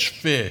to catch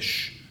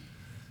fish.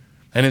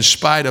 And in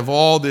spite of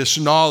all this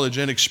knowledge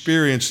and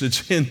experience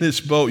that's in this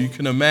boat, you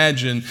can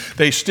imagine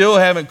they still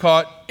haven't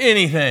caught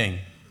anything.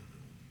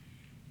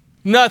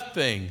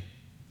 Nothing.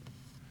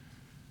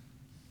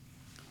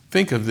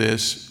 Think of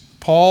this.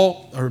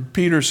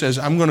 Peter says,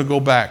 I'm going to go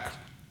back.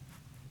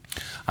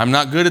 I'm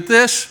not good at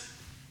this.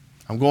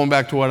 I'm going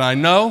back to what I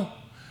know,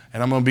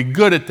 and I'm going to be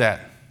good at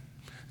that.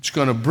 It's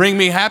going to bring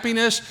me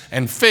happiness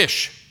and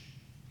fish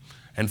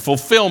and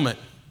fulfillment.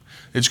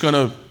 It's going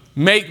to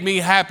make me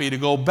happy to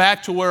go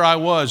back to where I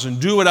was and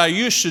do what I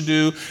used to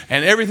do,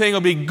 and everything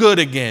will be good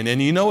again.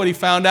 And you know what he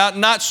found out?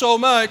 Not so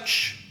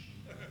much.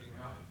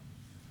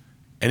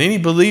 And any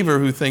believer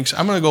who thinks,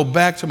 I'm going to go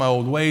back to my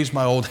old ways,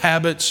 my old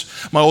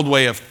habits, my old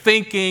way of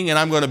thinking, and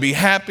I'm going to be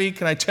happy,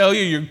 can I tell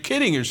you, you're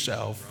kidding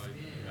yourself.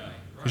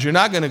 Because you're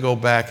not going to go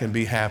back and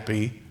be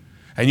happy.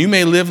 And you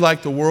may live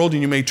like the world,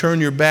 and you may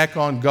turn your back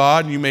on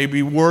God, and you may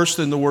be worse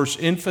than the worst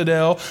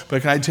infidel,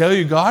 but can I tell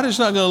you, God is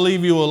not going to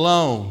leave you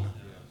alone.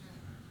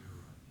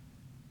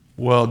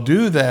 Well,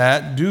 do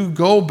that. Do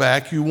go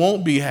back. You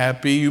won't be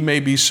happy. You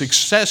may be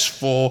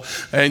successful,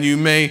 and you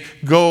may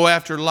go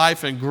after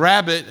life and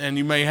grab it, and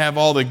you may have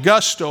all the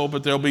gusto,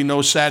 but there'll be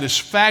no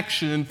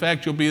satisfaction. In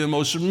fact, you'll be the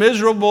most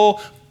miserable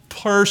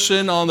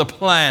person on the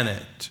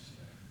planet.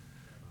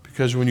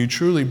 Because when you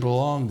truly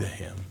belong to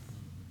Him,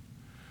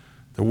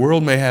 the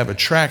world may have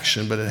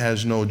attraction, but it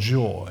has no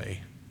joy,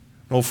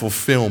 no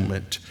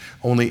fulfillment,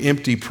 only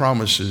empty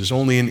promises,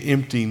 only an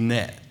empty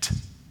net.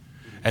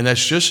 And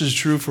that's just as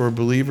true for a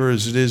believer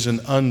as it is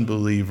an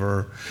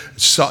unbeliever.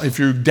 So if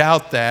you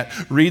doubt that,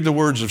 read the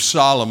words of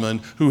Solomon,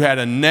 who had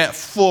a net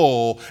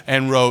full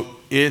and wrote,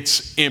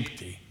 it's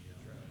empty.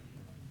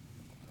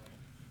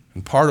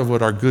 And part of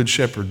what our good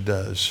shepherd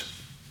does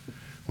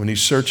when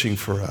he's searching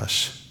for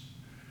us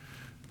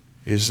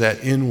is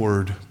that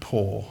inward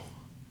pull,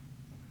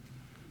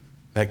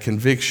 that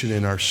conviction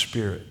in our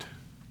spirit.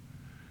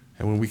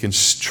 And when we can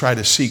try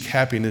to seek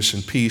happiness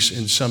and peace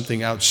in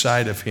something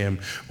outside of Him,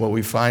 what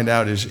we find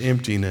out is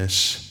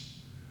emptiness.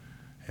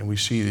 And we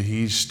see that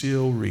He's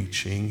still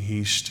reaching,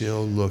 He's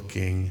still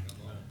looking.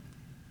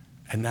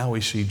 And now we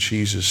see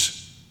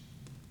Jesus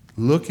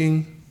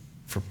looking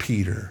for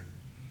Peter.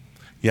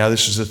 Yeah,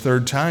 this is the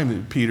third time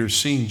that Peter's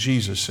seen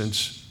Jesus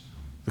since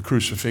the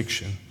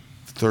crucifixion.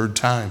 Third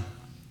time.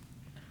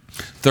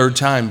 Third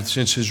time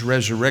since His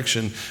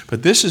resurrection.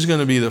 But this is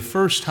going to be the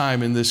first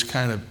time in this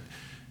kind of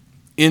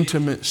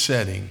intimate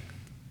setting.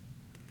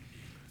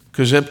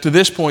 Because up to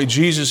this point,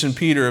 Jesus and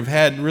Peter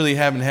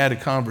haven't had a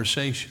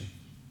conversation.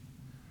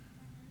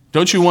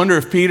 Don't you wonder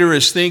if Peter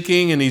is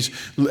thinking, and is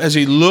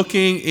he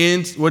looking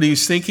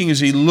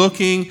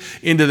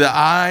into the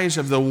eyes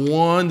of the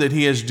one that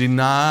he has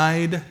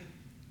denied?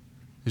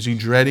 Is he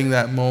dreading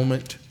that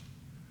moment?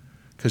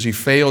 Because he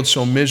failed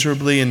so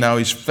miserably, and now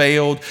he's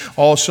failed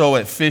also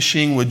at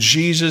fishing. Would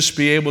Jesus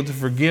be able to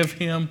forgive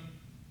him?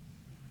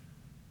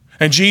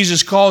 And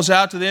Jesus calls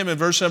out to them in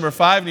verse number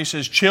 5, and He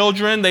says,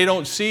 children, they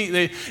don't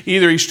see,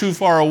 either He's too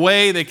far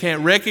away, they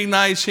can't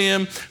recognize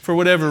Him for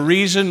whatever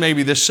reason.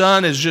 Maybe the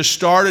sun has just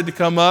started to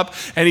come up,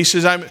 and He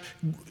says,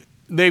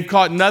 they've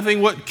caught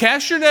nothing.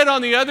 Cast your net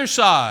on the other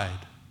side.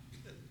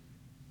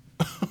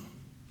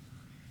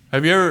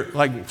 Have you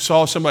ever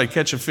saw somebody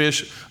catch a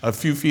fish a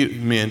few feet,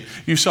 men?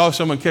 You saw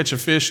someone catch a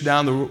fish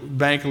down the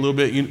bank a little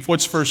bit.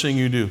 What's the first thing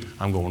you do?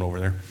 I'm going over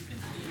there.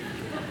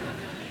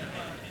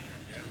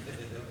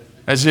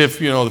 As if,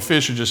 the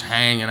fish are just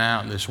hanging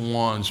out in this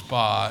one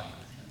spot.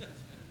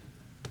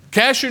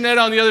 Cast your net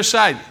on the other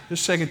side. This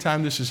is the second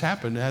time this has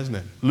happened, hasn't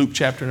it? Luke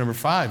chapter number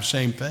 5,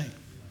 same thing.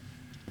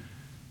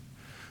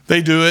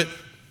 They do it.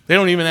 They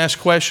don't even ask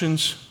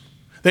questions.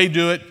 They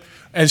do it.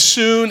 As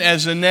soon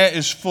as the net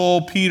is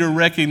full, Peter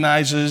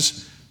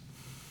recognizes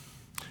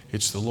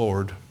it's the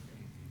Lord.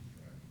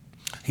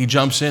 He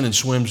jumps in and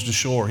swims to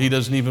shore. He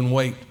doesn't even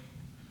wait.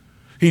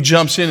 He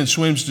jumps in and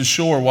swims to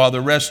shore while the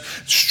rest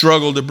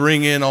struggle to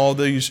bring in all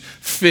these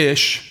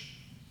fish.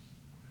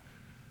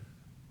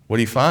 What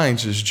he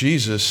finds is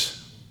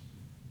Jesus.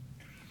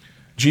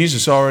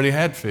 Jesus already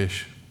had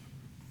fish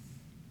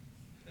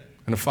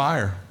and a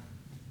fire,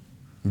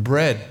 and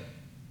bread.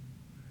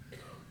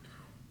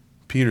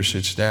 Peter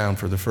sits down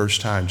for the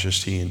first time,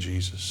 just he and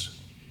Jesus.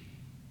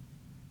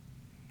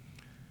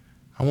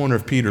 I wonder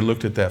if Peter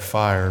looked at that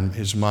fire and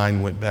his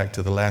mind went back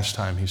to the last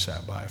time he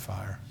sat by a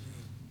fire.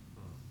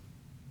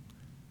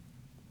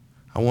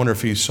 I wonder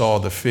if he saw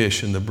the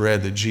fish and the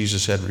bread that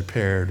Jesus had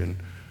prepared and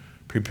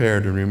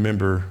Prepare to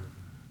remember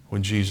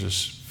when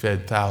Jesus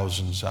fed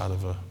thousands out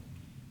of a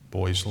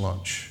boy's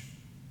lunch.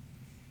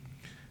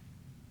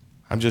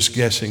 I'm just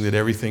guessing that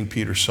everything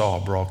Peter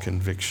saw brought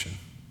conviction.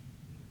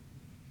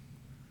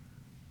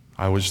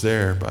 I was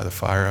there by the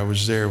fire. I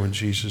was there when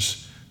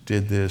Jesus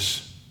did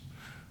this.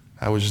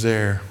 I was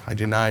there. I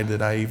denied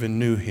that I even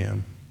knew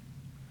him.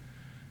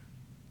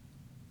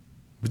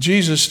 But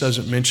Jesus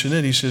doesn't mention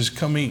it. He says,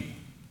 come eat.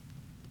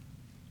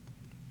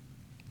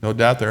 No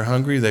doubt they're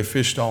hungry. They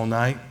fished all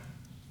night.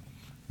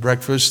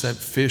 Breakfast, that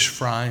fish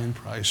frying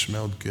probably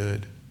smelled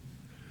good.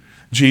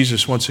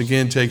 Jesus once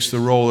again takes the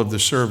role of the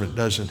servant,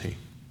 doesn't he?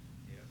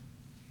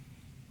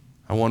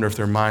 I wonder if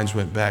their minds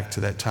went back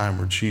to that time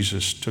where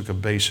Jesus took a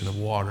basin of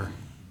water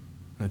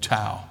and a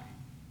towel,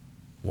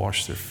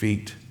 washed their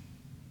feet.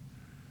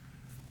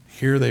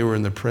 Here they were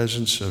in the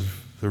presence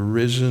of the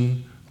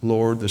risen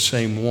Lord, the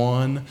same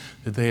one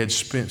that they had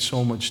spent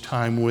so much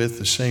time with,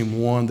 the same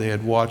one they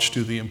had watched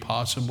do the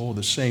impossible,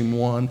 the same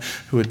one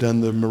who had done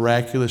the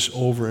miraculous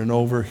over and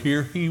over.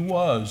 Here he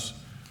was.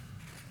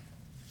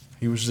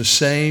 He was the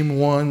same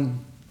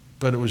one,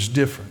 but it was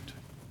different.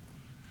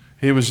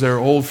 He was their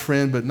old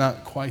friend, but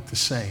not quite the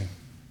same.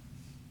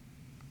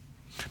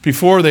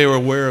 Before they were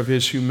aware of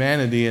his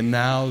humanity, and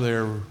now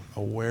they're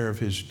aware of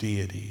his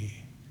deity.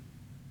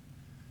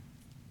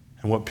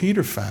 And what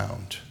Peter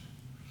found,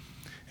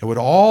 and what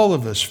all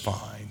of us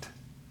find,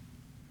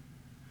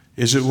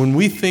 is that when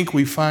we think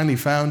we finally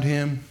found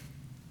him,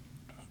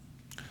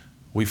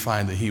 we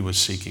find that he was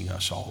seeking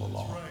us all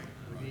along.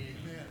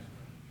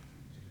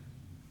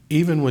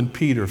 Even when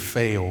Peter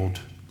failed,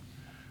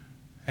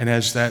 and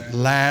as that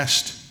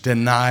last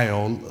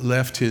denial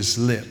left his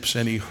lips,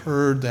 and he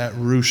heard that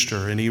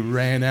rooster, and he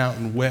ran out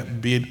and wept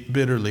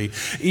bitterly,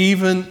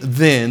 even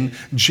then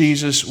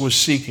Jesus was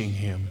seeking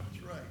him.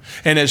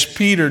 And as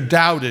Peter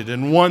doubted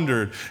and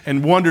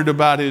wondered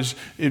about his,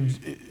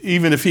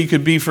 even if he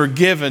could be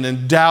forgiven,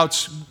 and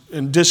doubts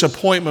and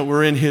disappointment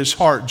were in his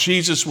heart,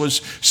 Jesus was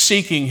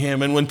seeking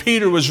him. And when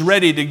Peter was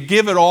ready to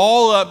give it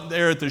all up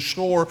there at the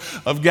shore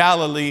of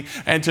Galilee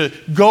and to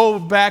go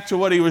back to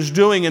what he was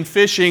doing and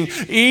fishing,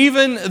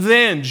 even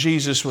then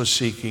Jesus was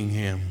seeking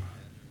him.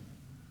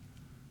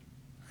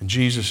 And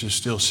Jesus is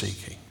still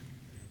seeking.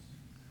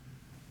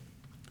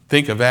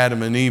 Think of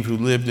Adam and Eve, who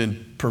lived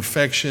in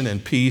perfection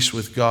and peace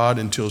with God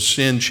until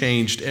sin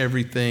changed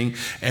everything.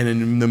 And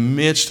in the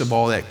midst of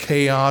all that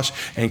chaos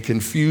and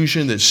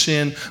confusion that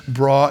sin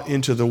brought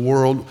into the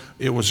world,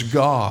 it was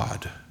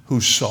God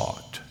who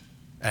sought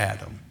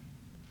Adam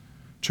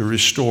to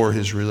restore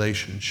his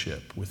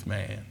relationship with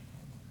man.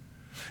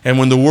 And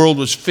when the world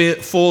was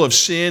full of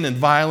sin and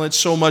violence,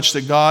 so much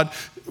that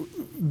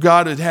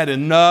God had had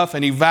enough,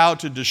 and he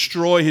vowed to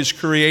destroy his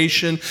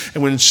creation.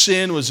 And when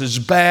sin was as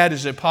bad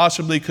as it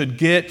possibly could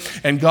get,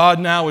 and God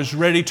now is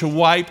ready to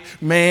wipe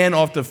man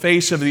off the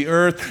face of the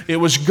earth, it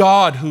was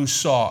God who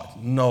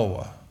sought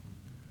Noah,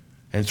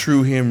 and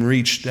through him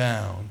reached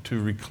down to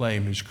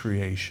reclaim his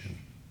creation.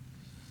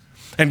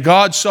 And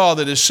God saw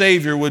that a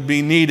Savior would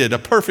be needed, a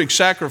perfect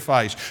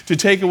sacrifice to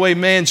take away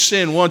man's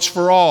sin once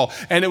for all.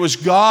 And it was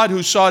God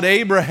who sought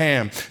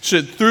Abraham,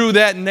 so that through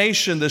that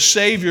nation the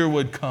Savior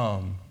would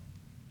come.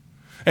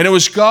 And it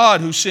was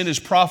God who sent his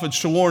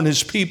prophets to warn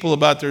his people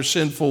about their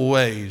sinful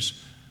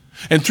ways.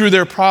 And through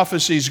their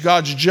prophecies,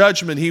 God's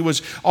judgment, he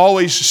was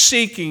always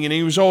seeking, and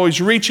he was always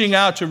reaching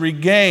out to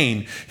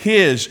regain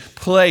his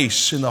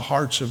place in the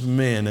hearts of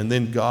men. And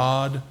then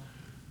God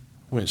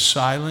went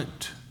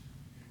silent.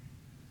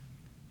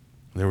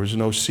 There was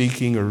no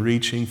seeking or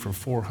reaching for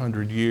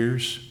 400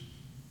 years.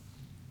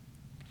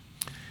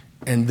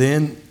 And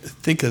then,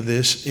 think of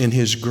this, in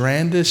his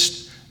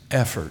grandest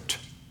effort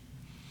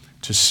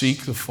to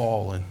seek the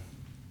fallen,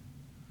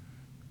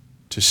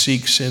 to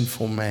seek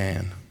sinful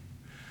man,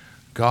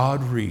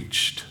 God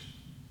reached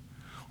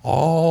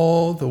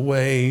all the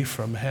way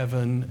from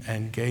heaven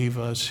and gave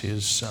us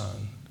his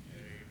Son.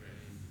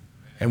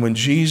 And when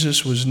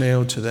Jesus was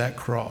nailed to that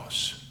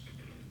cross,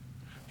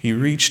 he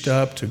reached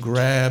up to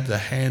grab the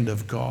hand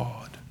of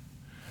God,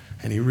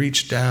 and he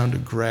reached down to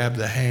grab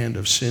the hand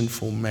of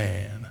sinful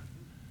man.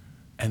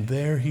 And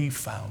there he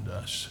found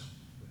us.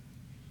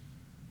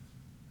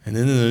 And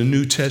then in the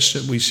New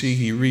Testament, we see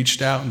he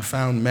reached out and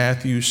found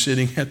Matthew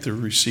sitting at the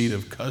receipt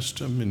of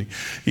custom. And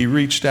he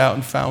reached out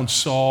and found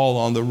Saul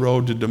on the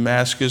road to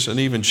Damascus and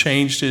even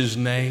changed his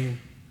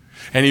name.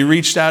 And he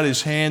reached out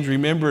his hands,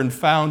 remember, and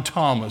found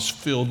Thomas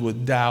filled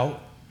with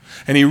doubt.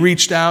 And he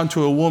reached out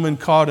to a woman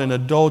caught in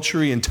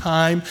adultery, and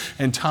time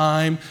and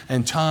time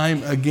and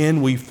time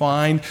again we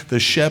find the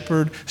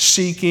shepherd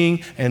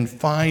seeking and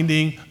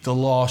finding the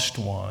lost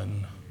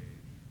one.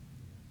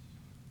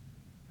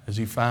 Has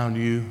he found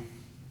you?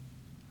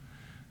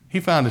 He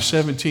found a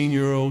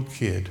 17-year-old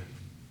kid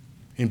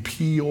in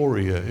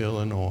Peoria,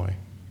 Illinois.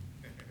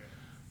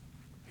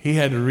 He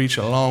had to reach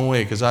a long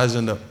way because I was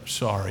in the,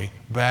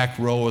 back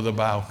row of the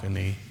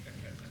balcony,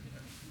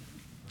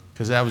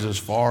 because that was as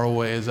far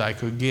away as I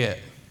could get.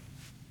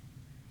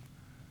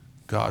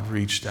 God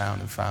reached down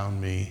and found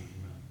me.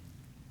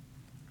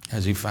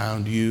 Has he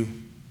found you?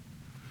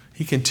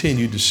 he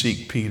continued to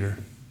seek Peter.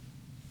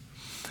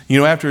 You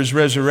know, after his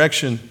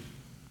resurrection,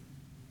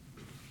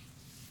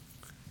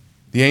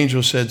 the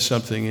angel said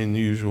something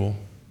unusual.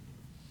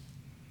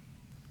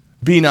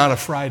 Be not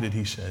affrighted,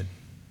 he said.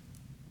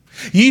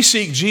 Ye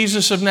seek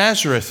Jesus of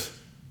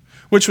Nazareth,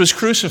 which was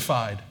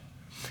crucified.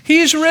 He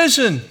is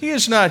risen. He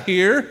is not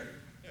here.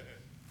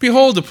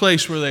 Behold the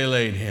place where they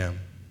laid him.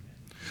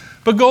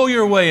 But go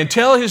your way and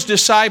tell his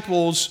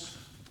disciples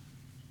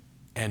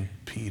and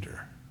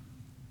Peter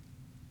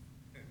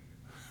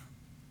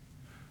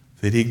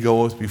that he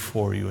goeth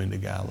before you into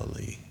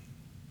Galilee.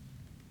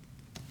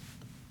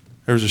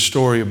 There's a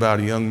story about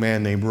a young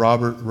man named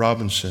Robert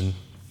Robinson.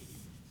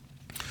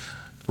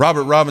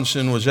 Robert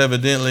Robinson was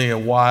evidently a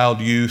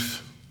wild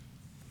youth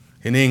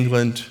in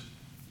England.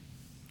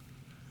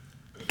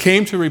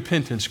 Came to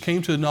repentance,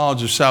 came to the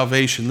knowledge of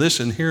salvation.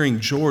 Listen, hearing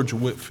George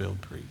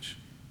Whitefield preach.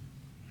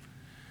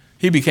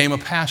 He became a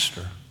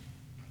pastor,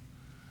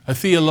 a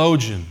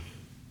theologian,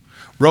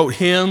 wrote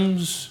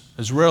hymns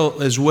as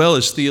well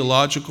as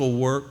theological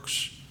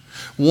works.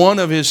 One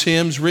of his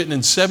hymns written in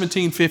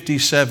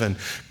 1757,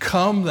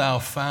 Come thou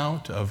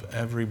fount of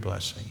every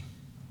blessing.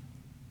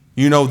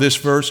 You know this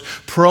verse,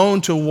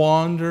 prone to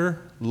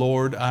wander,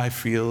 Lord, I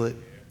feel it.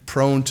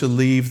 Prone to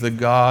leave the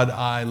God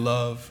I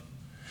love.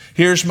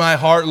 Here's my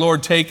heart,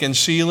 Lord, take and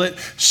seal it.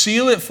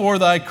 Seal it for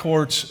thy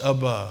courts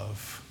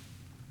above.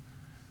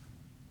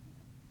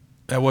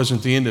 That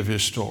wasn't the end of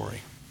his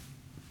story.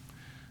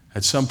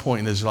 At some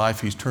point in his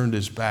life, he's turned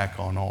his back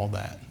on all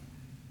that.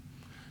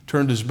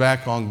 Turned his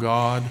back on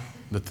God,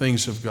 the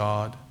things of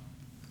God.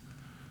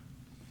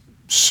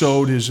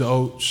 Sowed his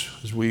oats,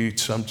 as we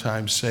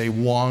sometimes say,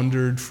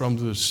 wandered from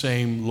the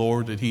same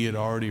Lord that he had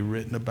already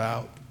written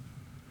about.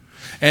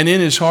 And in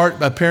his heart,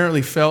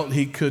 apparently felt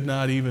he could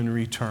not even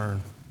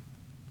return.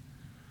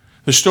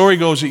 The story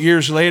goes that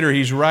years later,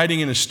 he's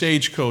riding in a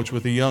stagecoach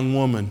with a young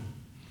woman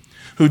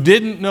who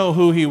didn't know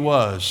who he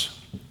was,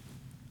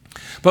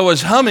 but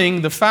was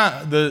humming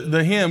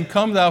the hymn,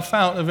 Come thou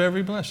fount of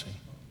every blessing.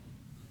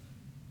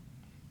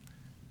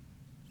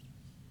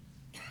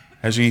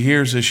 As he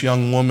hears this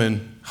young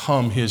woman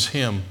hum his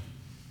hymn,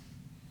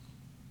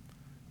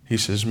 he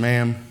says,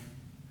 Ma'am,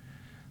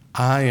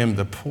 I am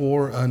the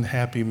poor,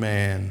 unhappy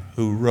man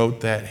who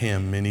wrote that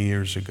hymn many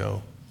years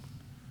ago.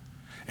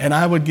 And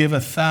I would give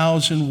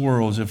 1,000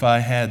 worlds if I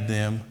had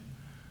them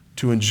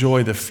to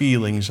enjoy the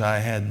feelings I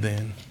had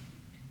then.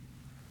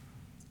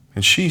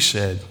 And she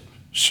said,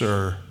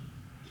 Sir,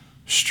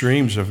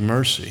 streams of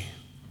mercy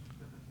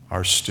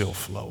are still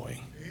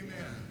flowing.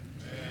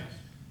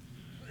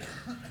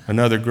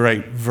 Another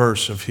great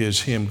verse of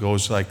his hymn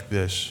goes like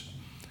this.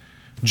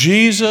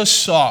 Jesus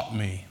sought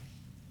me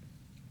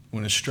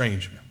when a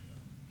stranger,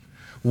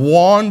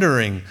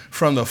 wandering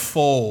from the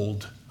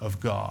fold of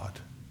God.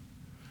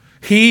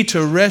 He,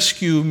 to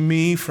rescue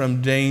me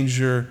from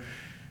danger,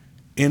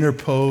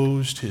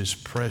 interposed his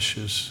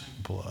precious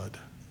blood.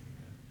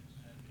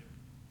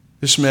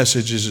 This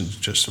message isn't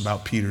just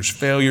about Peter's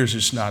failures.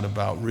 It's not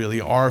about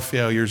really our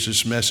failures.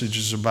 This message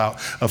is about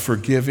a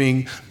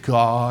forgiving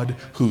God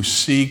who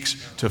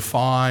seeks to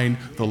find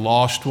the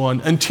lost one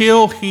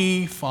until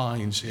he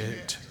finds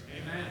it.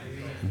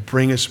 And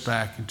bring us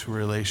back into a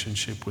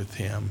relationship with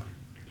him.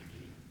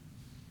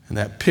 And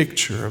that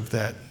picture of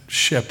that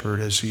shepherd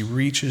as he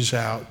reaches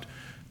out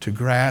to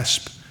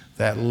grasp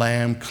that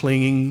lamb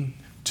clinging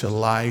to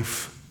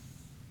life,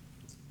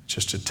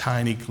 just a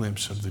tiny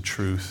glimpse of the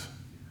truth.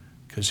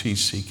 Because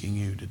he's seeking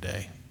you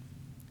today.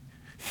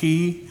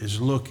 He is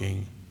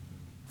looking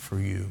for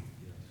you.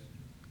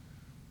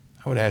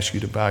 I would ask you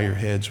to bow your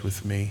heads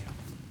with me.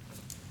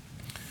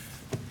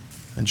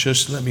 And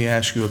just let me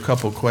ask you a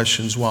couple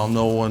questions while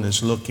no one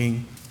is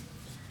looking.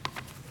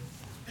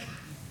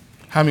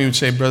 How many would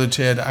say, Brother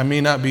Ted, I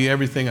may not be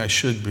everything I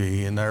should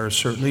be, and there are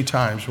certainly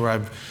times where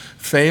I've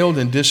failed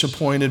and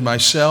disappointed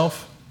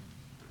myself,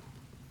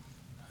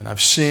 and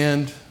I've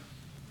sinned.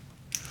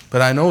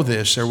 But I know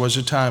this, there was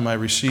a time I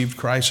received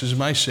Christ as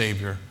my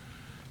Savior.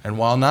 And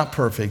while not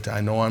perfect,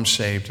 I know I'm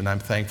saved, and I'm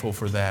thankful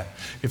for that.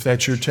 If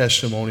that's your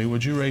testimony,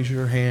 would you raise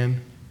your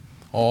hand?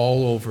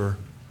 All over,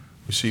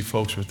 we see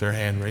folks with their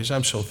hand raised.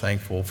 I'm so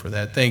thankful for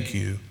that. Thank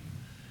you.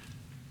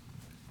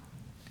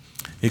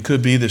 It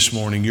could be this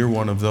morning you're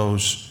one of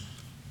those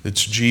that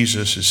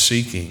Jesus is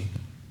seeking,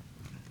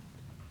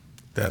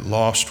 that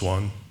lost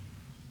one,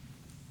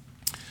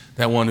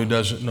 that one who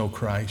doesn't know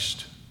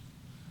Christ.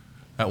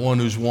 That one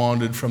who's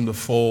wandered from the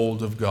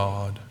fold of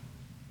God.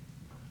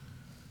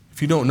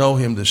 If you don't know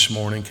him this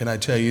morning, can I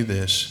tell you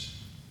this?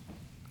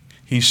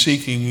 He's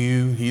seeking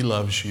you. He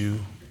loves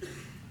you.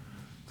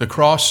 The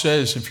cross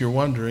says, if you're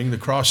wondering, the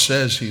cross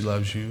says he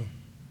loves you.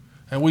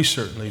 And we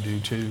certainly do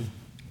too.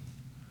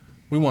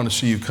 We want to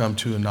see you come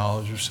to a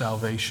knowledge of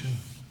salvation.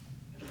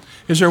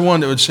 Is there one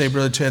that would say,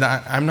 Brother Ted,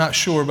 I'm not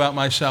sure about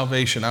my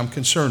salvation. I'm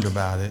concerned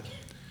about it.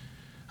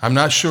 I'm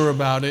not sure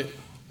about it.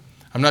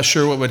 I'm not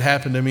sure what would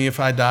happen to me if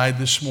I died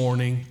this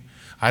morning.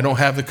 I don't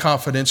have the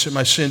confidence that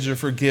my sins are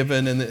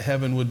forgiven and that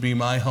heaven would be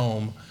my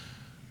home.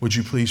 Would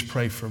you please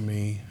pray for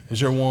me? Is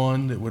there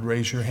one that would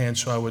raise your hand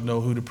so I would know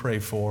who to pray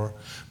for?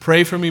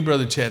 Pray for me,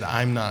 Brother Ted.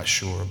 I'm not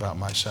sure about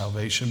my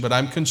salvation, but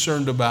I'm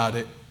concerned about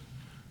it.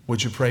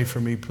 Would you pray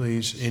for me,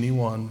 please?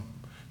 Anyone?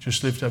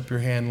 Just lift up your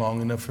hand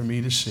long enough for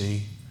me to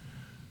see.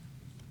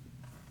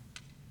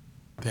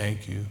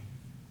 Thank you.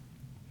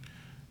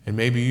 And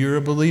maybe you're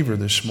a believer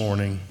this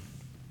morning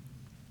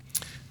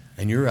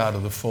and you're out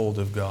of the fold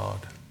of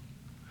God,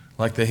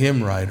 like the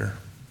hymn writer.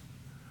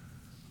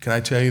 Can I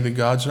tell you that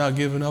God's not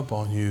giving up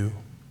on you?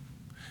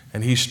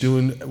 And He's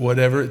doing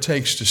whatever it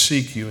takes to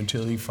seek you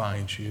until He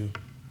finds you.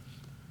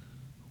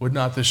 Would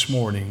not this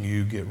morning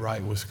you get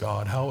right with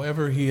God?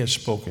 However He has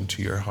spoken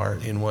to your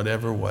heart, in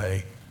whatever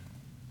way,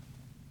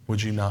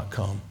 would you not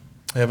come?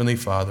 Heavenly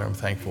Father, I'm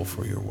thankful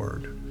for your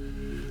word.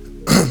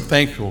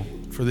 Thankful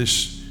for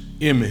this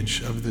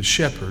image of the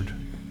shepherd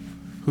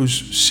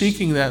who's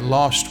seeking that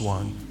lost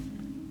one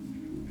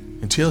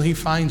until he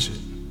finds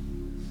it.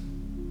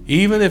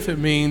 Even if it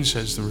means,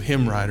 as the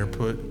hymn writer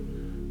put,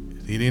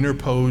 He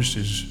interposed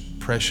His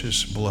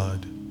precious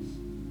blood.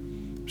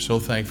 I'm so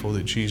thankful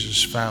that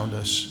Jesus found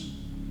us.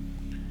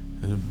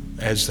 And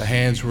as the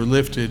hands were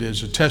lifted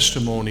as a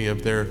testimony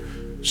of their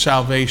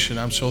salvation,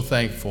 I'm so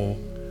thankful.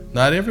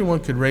 Not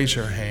everyone could raise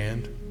their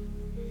hand.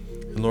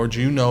 And Lord,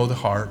 you know the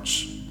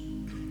hearts.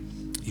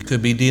 You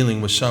could be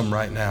dealing with some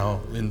right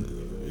now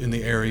in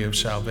the area of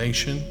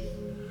salvation.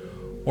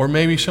 Or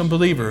maybe some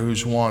believer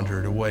who's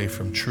wandered away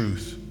from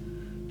truth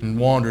and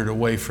wandered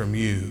away from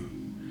you.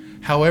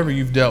 However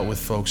you've dealt with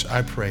folks,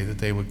 I pray that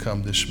they would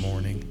come this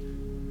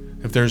morning.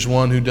 If there's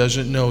one who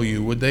doesn't know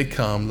you, would they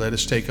come? Let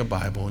us take a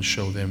Bible and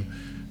show them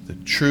the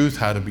truth,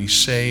 how to be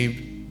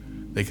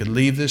saved. They could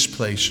leave this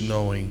place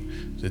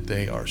knowing that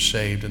they are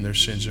saved and their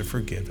sins are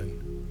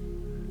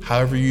forgiven.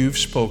 However you've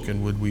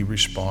spoken, would we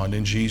respond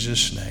in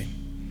Jesus'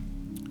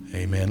 name?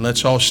 Amen.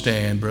 Let's all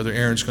stand. Brother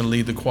Aaron's going to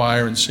lead the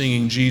choir in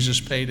singing, Jesus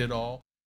Paid It All.